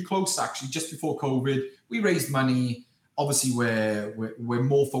getting really close, actually, just before COVID. We raised money. Obviously, we're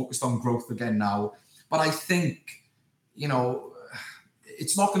more focused on growth again now. But I think,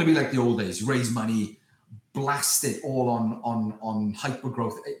 it's not going to be like the old days. You raise money, blast it all on hyper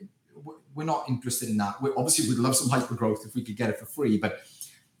growth. We're not interested in that. Obviously, we'd love some hyper growth if we could get it for free, but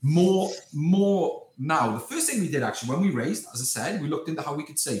more now. The first thing we did, actually, when we raised, as I said, we looked into how we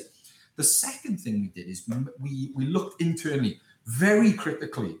could save. The second thing we did is we looked internally very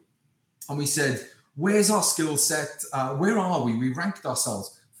critically, and we said, where's our skill set? Where are we? We ranked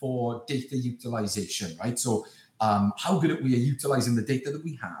ourselves for data utilization, right? So how good are we at utilizing the data that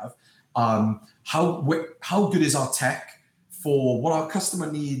we have? How good is our tech for what our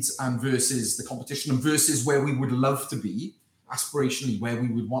customer needs and versus the competition and versus where we would love to be, aspirationally, where we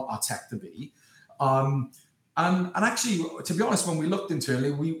would want our tech to be. And actually, to be honest, when we looked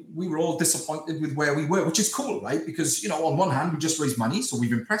internally, we were all disappointed with where we were, which is cool, right? Because, on one hand, we just raised money, so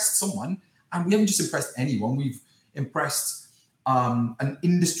we've impressed someone, and we haven't just impressed anyone. We've impressed an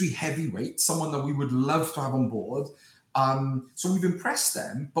industry heavyweight, someone that we would love to have on board. So we've impressed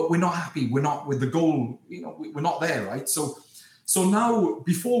them, but we're not happy. We're not with the goal. We're not there, right? So now,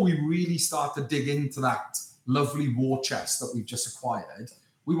 before we really start to dig into that lovely war chest that we've just acquired,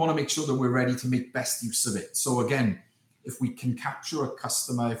 we want to make sure that we're ready to make best use of it. So again, if we can capture a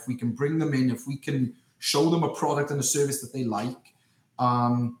customer, if we can bring them in, if we can show them a product and a service that they like,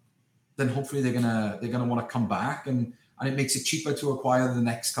 then hopefully they're gonna want to come back, and it makes it cheaper to acquire the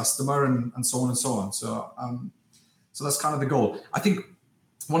next customer, and so on and so on. So that's kind of the goal. I think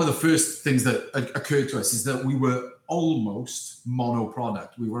one of the first things that occurred to us is that we were almost mono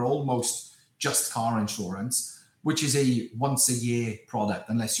product. We were almost just car insurance. which is a once a year product,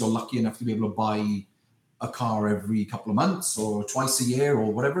 unless you're lucky enough to be able to buy a car every couple of months or twice a year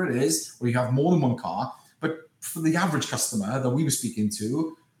or whatever it is, or you have more than one car. But for the average customer that we were speaking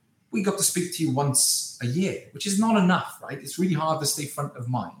to, we got to speak to you once a year, which is not enough, right? It's really hard to stay front of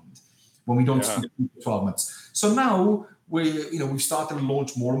mind when we don't speak to you for 12 months. So now we've started to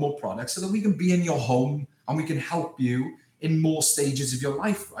launch more and more products so that we can be in your home and we can help you in more stages of your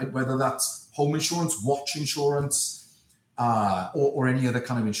life, right? Whether that's home insurance, watch insurance, or any other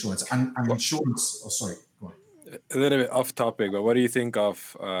kind of insurance. And insurance, sorry, go on. A little bit off topic, but what do you think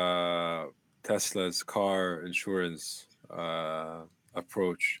of Tesla's car insurance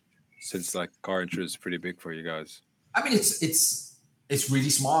approach? Since like car insurance is pretty big for you guys. I mean, it's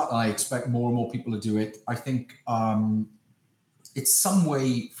really smart. I expect more and more people to do it. I think it's some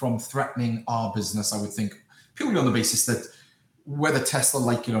way from threatening our business, I would think, purely on the basis that whether Tesla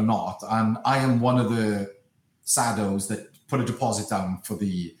like it or not, and I am one of the saddos that put a deposit down for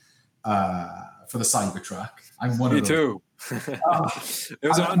the Cybertruck. I'm one of those. Me too. It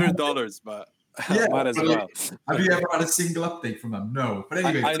was $100, but yeah, might as well. Have you ever had a single update from them? No. But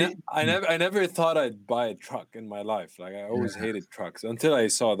anyway, I never thought I'd buy a truck in my life. Like I always hated trucks until I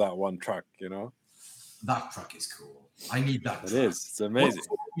saw that one truck. You know, that truck is cool. I need that. It is. It's amazing.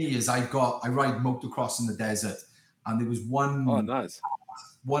 What me is I ride motocross in the desert, and there was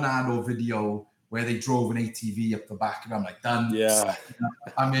one ad or video where they drove an ATV up the back, and I'm like, done. Yeah.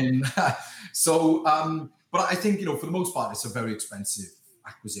 I'm in. So, but I think for the most part, it's a very expensive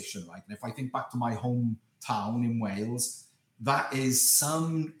acquisition, right? And if I think back to my hometown in Wales, it's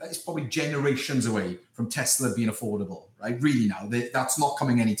probably generations away from Tesla being affordable, right? Really now, that's not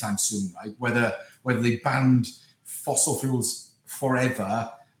coming anytime soon, right? Whether they banned fossil fuels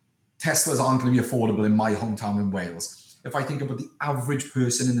forever, Teslas aren't going to be affordable in my hometown in Wales. If I think about the average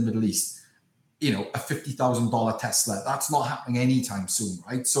person in the Middle East, a $50,000 Tesla, that's not happening anytime soon,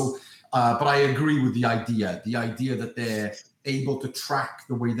 right? So, but I agree with the idea that they're able to track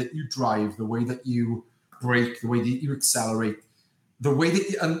the way that you drive, the way that you brake, the way that you accelerate, the way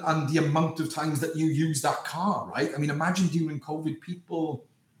that and the amount of times that you use that car, right? I mean, imagine during COVID, people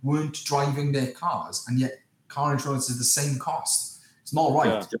weren't driving their cars, and yet car insurance is the same cost. It's not right.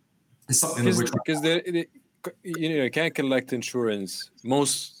 Yeah. It's something because they can't collect insurance.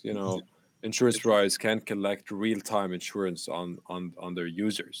 Most insurance providers can't collect real-time insurance on their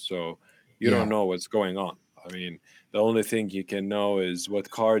users, so you don't know what's going on. I mean, the only thing you can know is what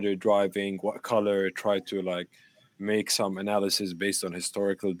car they're driving, what color, try to make some analysis based on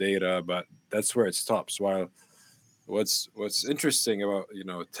historical data, but that's where it stops. While what's interesting about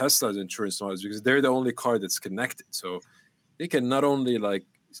Tesla's insurance model is because they're the only car that's connected, so they can not only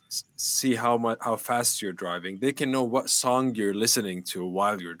see how fast you're driving, they can know what song you're listening to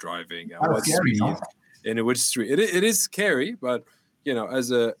while you're driving and what speed and in which street. It is scary, but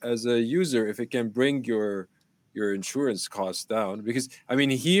as a user, if it can bring your insurance costs down, because I mean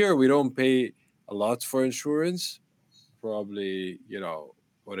here we don't pay a lot for insurance, probably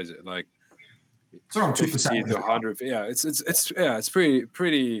what is it, like it's around 2% to 100. Yeah, it's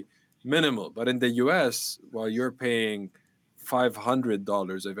pretty minimal. But in the US, while you're paying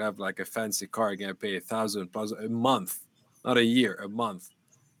 $500, if you have a fancy car, you're gonna pay $1,000+ a month, not a year, a month.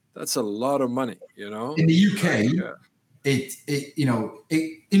 That's a lot of money, In the UK,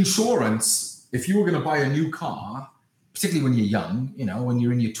 insurance, if you were going to buy a new car, particularly when you're young, when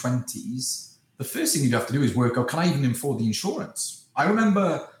you're in your 20s, the first thing you'd have to do is work out, can I even afford the insurance? I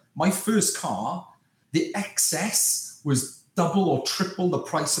remember my first car, the excess was double or triple the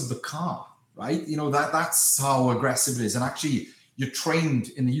price of the car, right? That's how aggressive it is. And actually, you're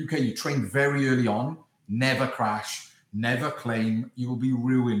trained in the UK, you're trained very early on, never crash, never claim. You will be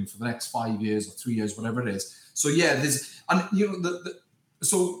ruined for the next 5 years or 3 years, whatever it is. So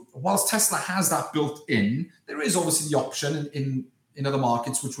so whilst Tesla has that built in, there is obviously the option in other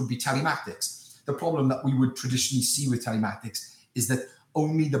markets, which would be telematics. The problem that we would traditionally see with telematics is that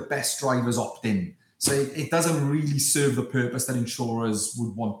only the best drivers opt in. So it doesn't really serve the purpose that insurers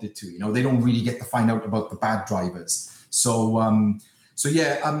would want it to. They don't really get to find out about the bad drivers. So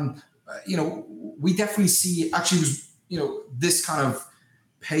we definitely see, actually, this kind of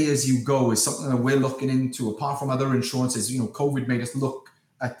pay as you go is something that we're looking into. Apart from other insurances, COVID made us look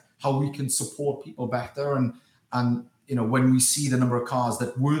at how we can support people better. And when we see the number of cars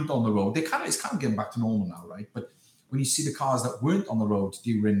that weren't on the road, it's kind of getting back to normal now, right? But when you see the cars that weren't on the road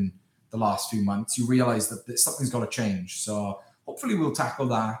during the last few months, you realize that something's got to change. So hopefully we'll tackle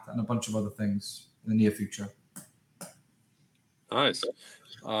that and a bunch of other things in the near future. Nice.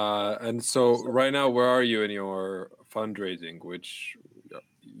 And so right now, where are you in your fundraising? Which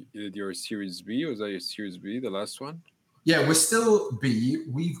You did your Series B. Was that your Series B, the last one? Yeah, we're still B.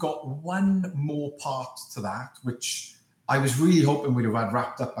 We've got one more part to that, which I was really hoping we'd have had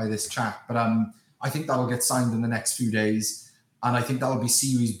wrapped up by this chat, but I think that'll get signed in the next few days, and I think that'll be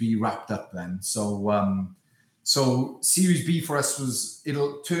Series B wrapped up then. So Series B for us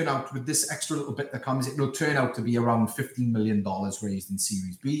it'll turn out with this extra little bit that comes, it'll turn out to be around $15 million raised in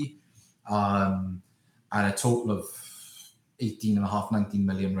Series B, and a total of 19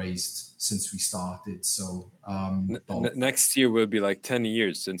 million raised since we started. So next year will be like 10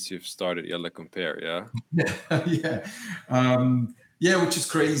 years since you've started yallacompare, yeah? Yeah, which is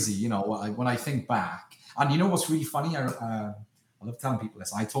crazy, you know, when I think back. And you know what's really funny? I love telling people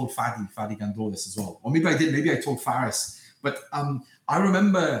this. I told Fadi Gandor this as well. Or maybe I told Faris. But I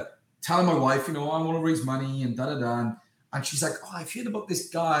remember telling my wife, you know, I want to raise money and da-da-da. And she's like, oh, I've heard about this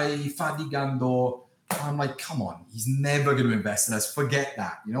guy, Fadi Gandor. And I'm like, come on, he's never going to invest in us. Forget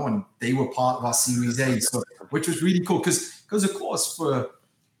that, you know. And they were part of our Series A, so, which was really cool. Because of course,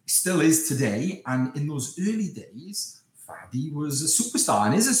 still is today. And in those early days, Fadi was a superstar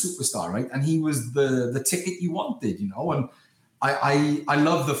and is a superstar, right? And he was the ticket you wanted, you know. And I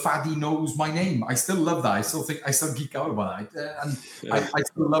love the Fadi knows my name. I still love that. I still geek out about that. And I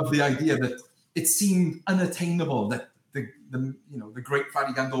still love the idea that it seemed unattainable that the great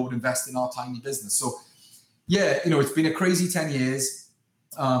Fadi Gandor would invest in our tiny business. So yeah, you know, it's been a crazy 10 years.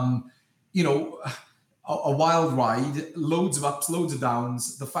 You know, a wild ride, loads of ups, loads of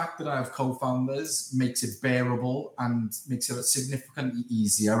downs. The fact that I have co-founders makes it bearable and makes it significantly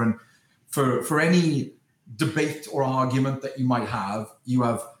easier. And for any debate or argument that you might have, you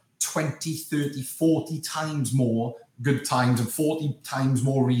have 20, 30, 40 times more good times and 40 times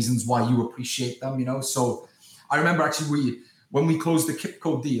more reasons why you appreciate them, you know. So I remember actually when we closed the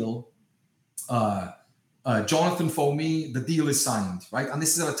Kipco deal, Jonathan phoned me, the deal is signed, right? And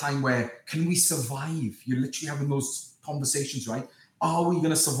this is at a time where, can we survive? You're literally having those conversations, right? Are we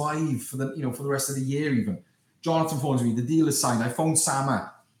going to survive for the rest of the year even? Jonathan phones me, the deal is signed. I phoned Sam,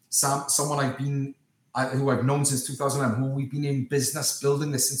 someone who I've known since 2011, who we've been in business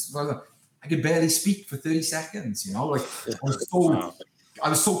building this since 2011. I could barely speak for 30 seconds, you know, like I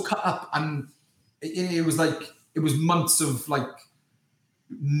was so cut up, and it was months of like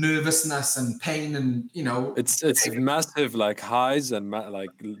nervousness and pain, and you know, it's massive like highs and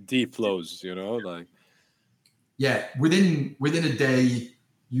like deep lows, you know, like yeah. Within a day,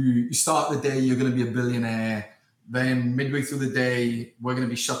 you start the day, you're going to be a billionaire. Then midway through the day, we're going to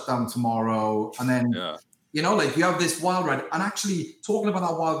be shut down tomorrow. And then, you know, like you have this wild ride. And actually, talking about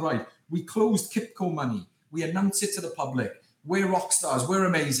that wild ride, we closed Kipco money. We announced it to the public. We're rock stars. We're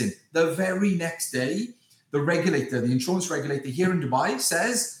amazing. The very next day, the insurance regulator here in Dubai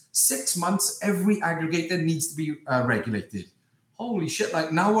says 6 months, every aggregator needs to be regulated. Holy shit.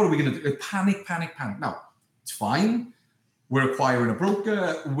 Like, now what are we going to do? Panic. Now, it's fine. We're acquiring a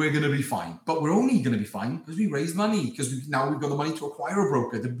broker. We're going to be fine. But we're only going to be fine because we raised money, because now we've got the money to acquire a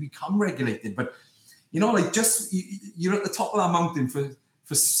broker to become regulated. But, you know, like you're at the top of that mountain for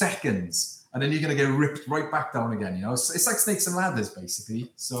seconds, and then you're going to get ripped right back down again. You know, it's like snakes and ladders, basically.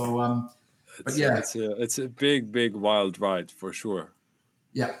 So, but yeah. It's a big wild ride for sure.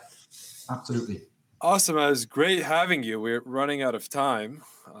 Yeah, absolutely. Awesome. It was great having you. We're running out of time,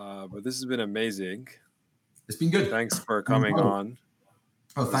 but this has been amazing. It's been good. Thanks for coming on.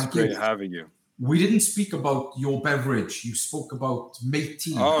 Oh, thank you. Great having you. We didn't speak about your beverage. You spoke about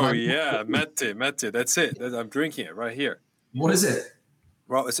Métis. Oh, yeah. Mette. That's it. I'm drinking it right here. What is it?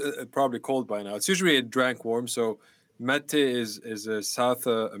 Well, it's probably cold by now. It's usually a drank warm. So Mette is a South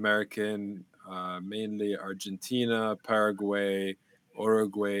American, mainly Argentina, Paraguay,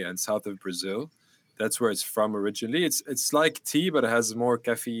 Uruguay, and south of Brazil. That's where it's from originally. It's like tea, but it has more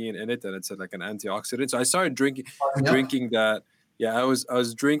caffeine in it, and it's like an antioxidant. So I started drinking that. Yeah, I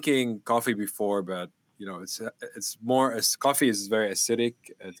was drinking coffee before, but you know, it's more as coffee is very acidic.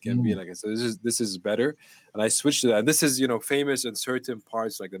 It can be like, so this is better, and I switched to that. And this is, you know, famous in certain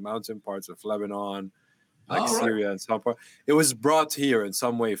parts, like the mountain parts of Lebanon, like Syria and some part. It was brought here in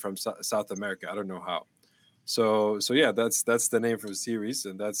some way from South America. I don't know how. So yeah, that's the name for the series,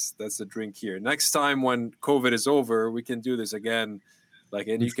 and that's the drink here. Next time when COVID is over, we can do this again, like,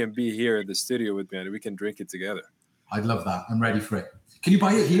 and you can be here in the studio with me, and we can drink it together. I'd love that. I'm ready for it. Can you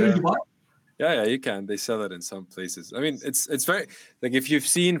buy it here in Dubai? Yeah, you can. They sell it in some places. I mean, it's very, like, if you've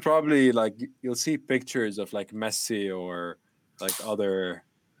seen, probably, like, you'll see pictures of like Messi or like other,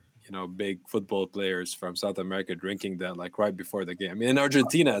 you know, big football players from South America drinking that like right before the game. I mean, in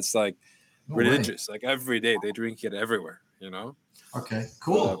Argentina, it's like religious. Like every day they drink it everywhere, you know? Okay,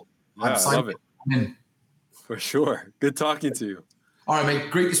 cool. Yeah, I love it. For sure. Good talking to you. All right,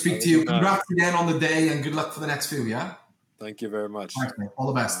 mate. Great to speak to you. Congrats again on the day and good luck for the next few, yeah? Thank you very much. Thanks, mate. All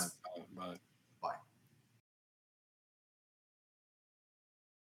the best.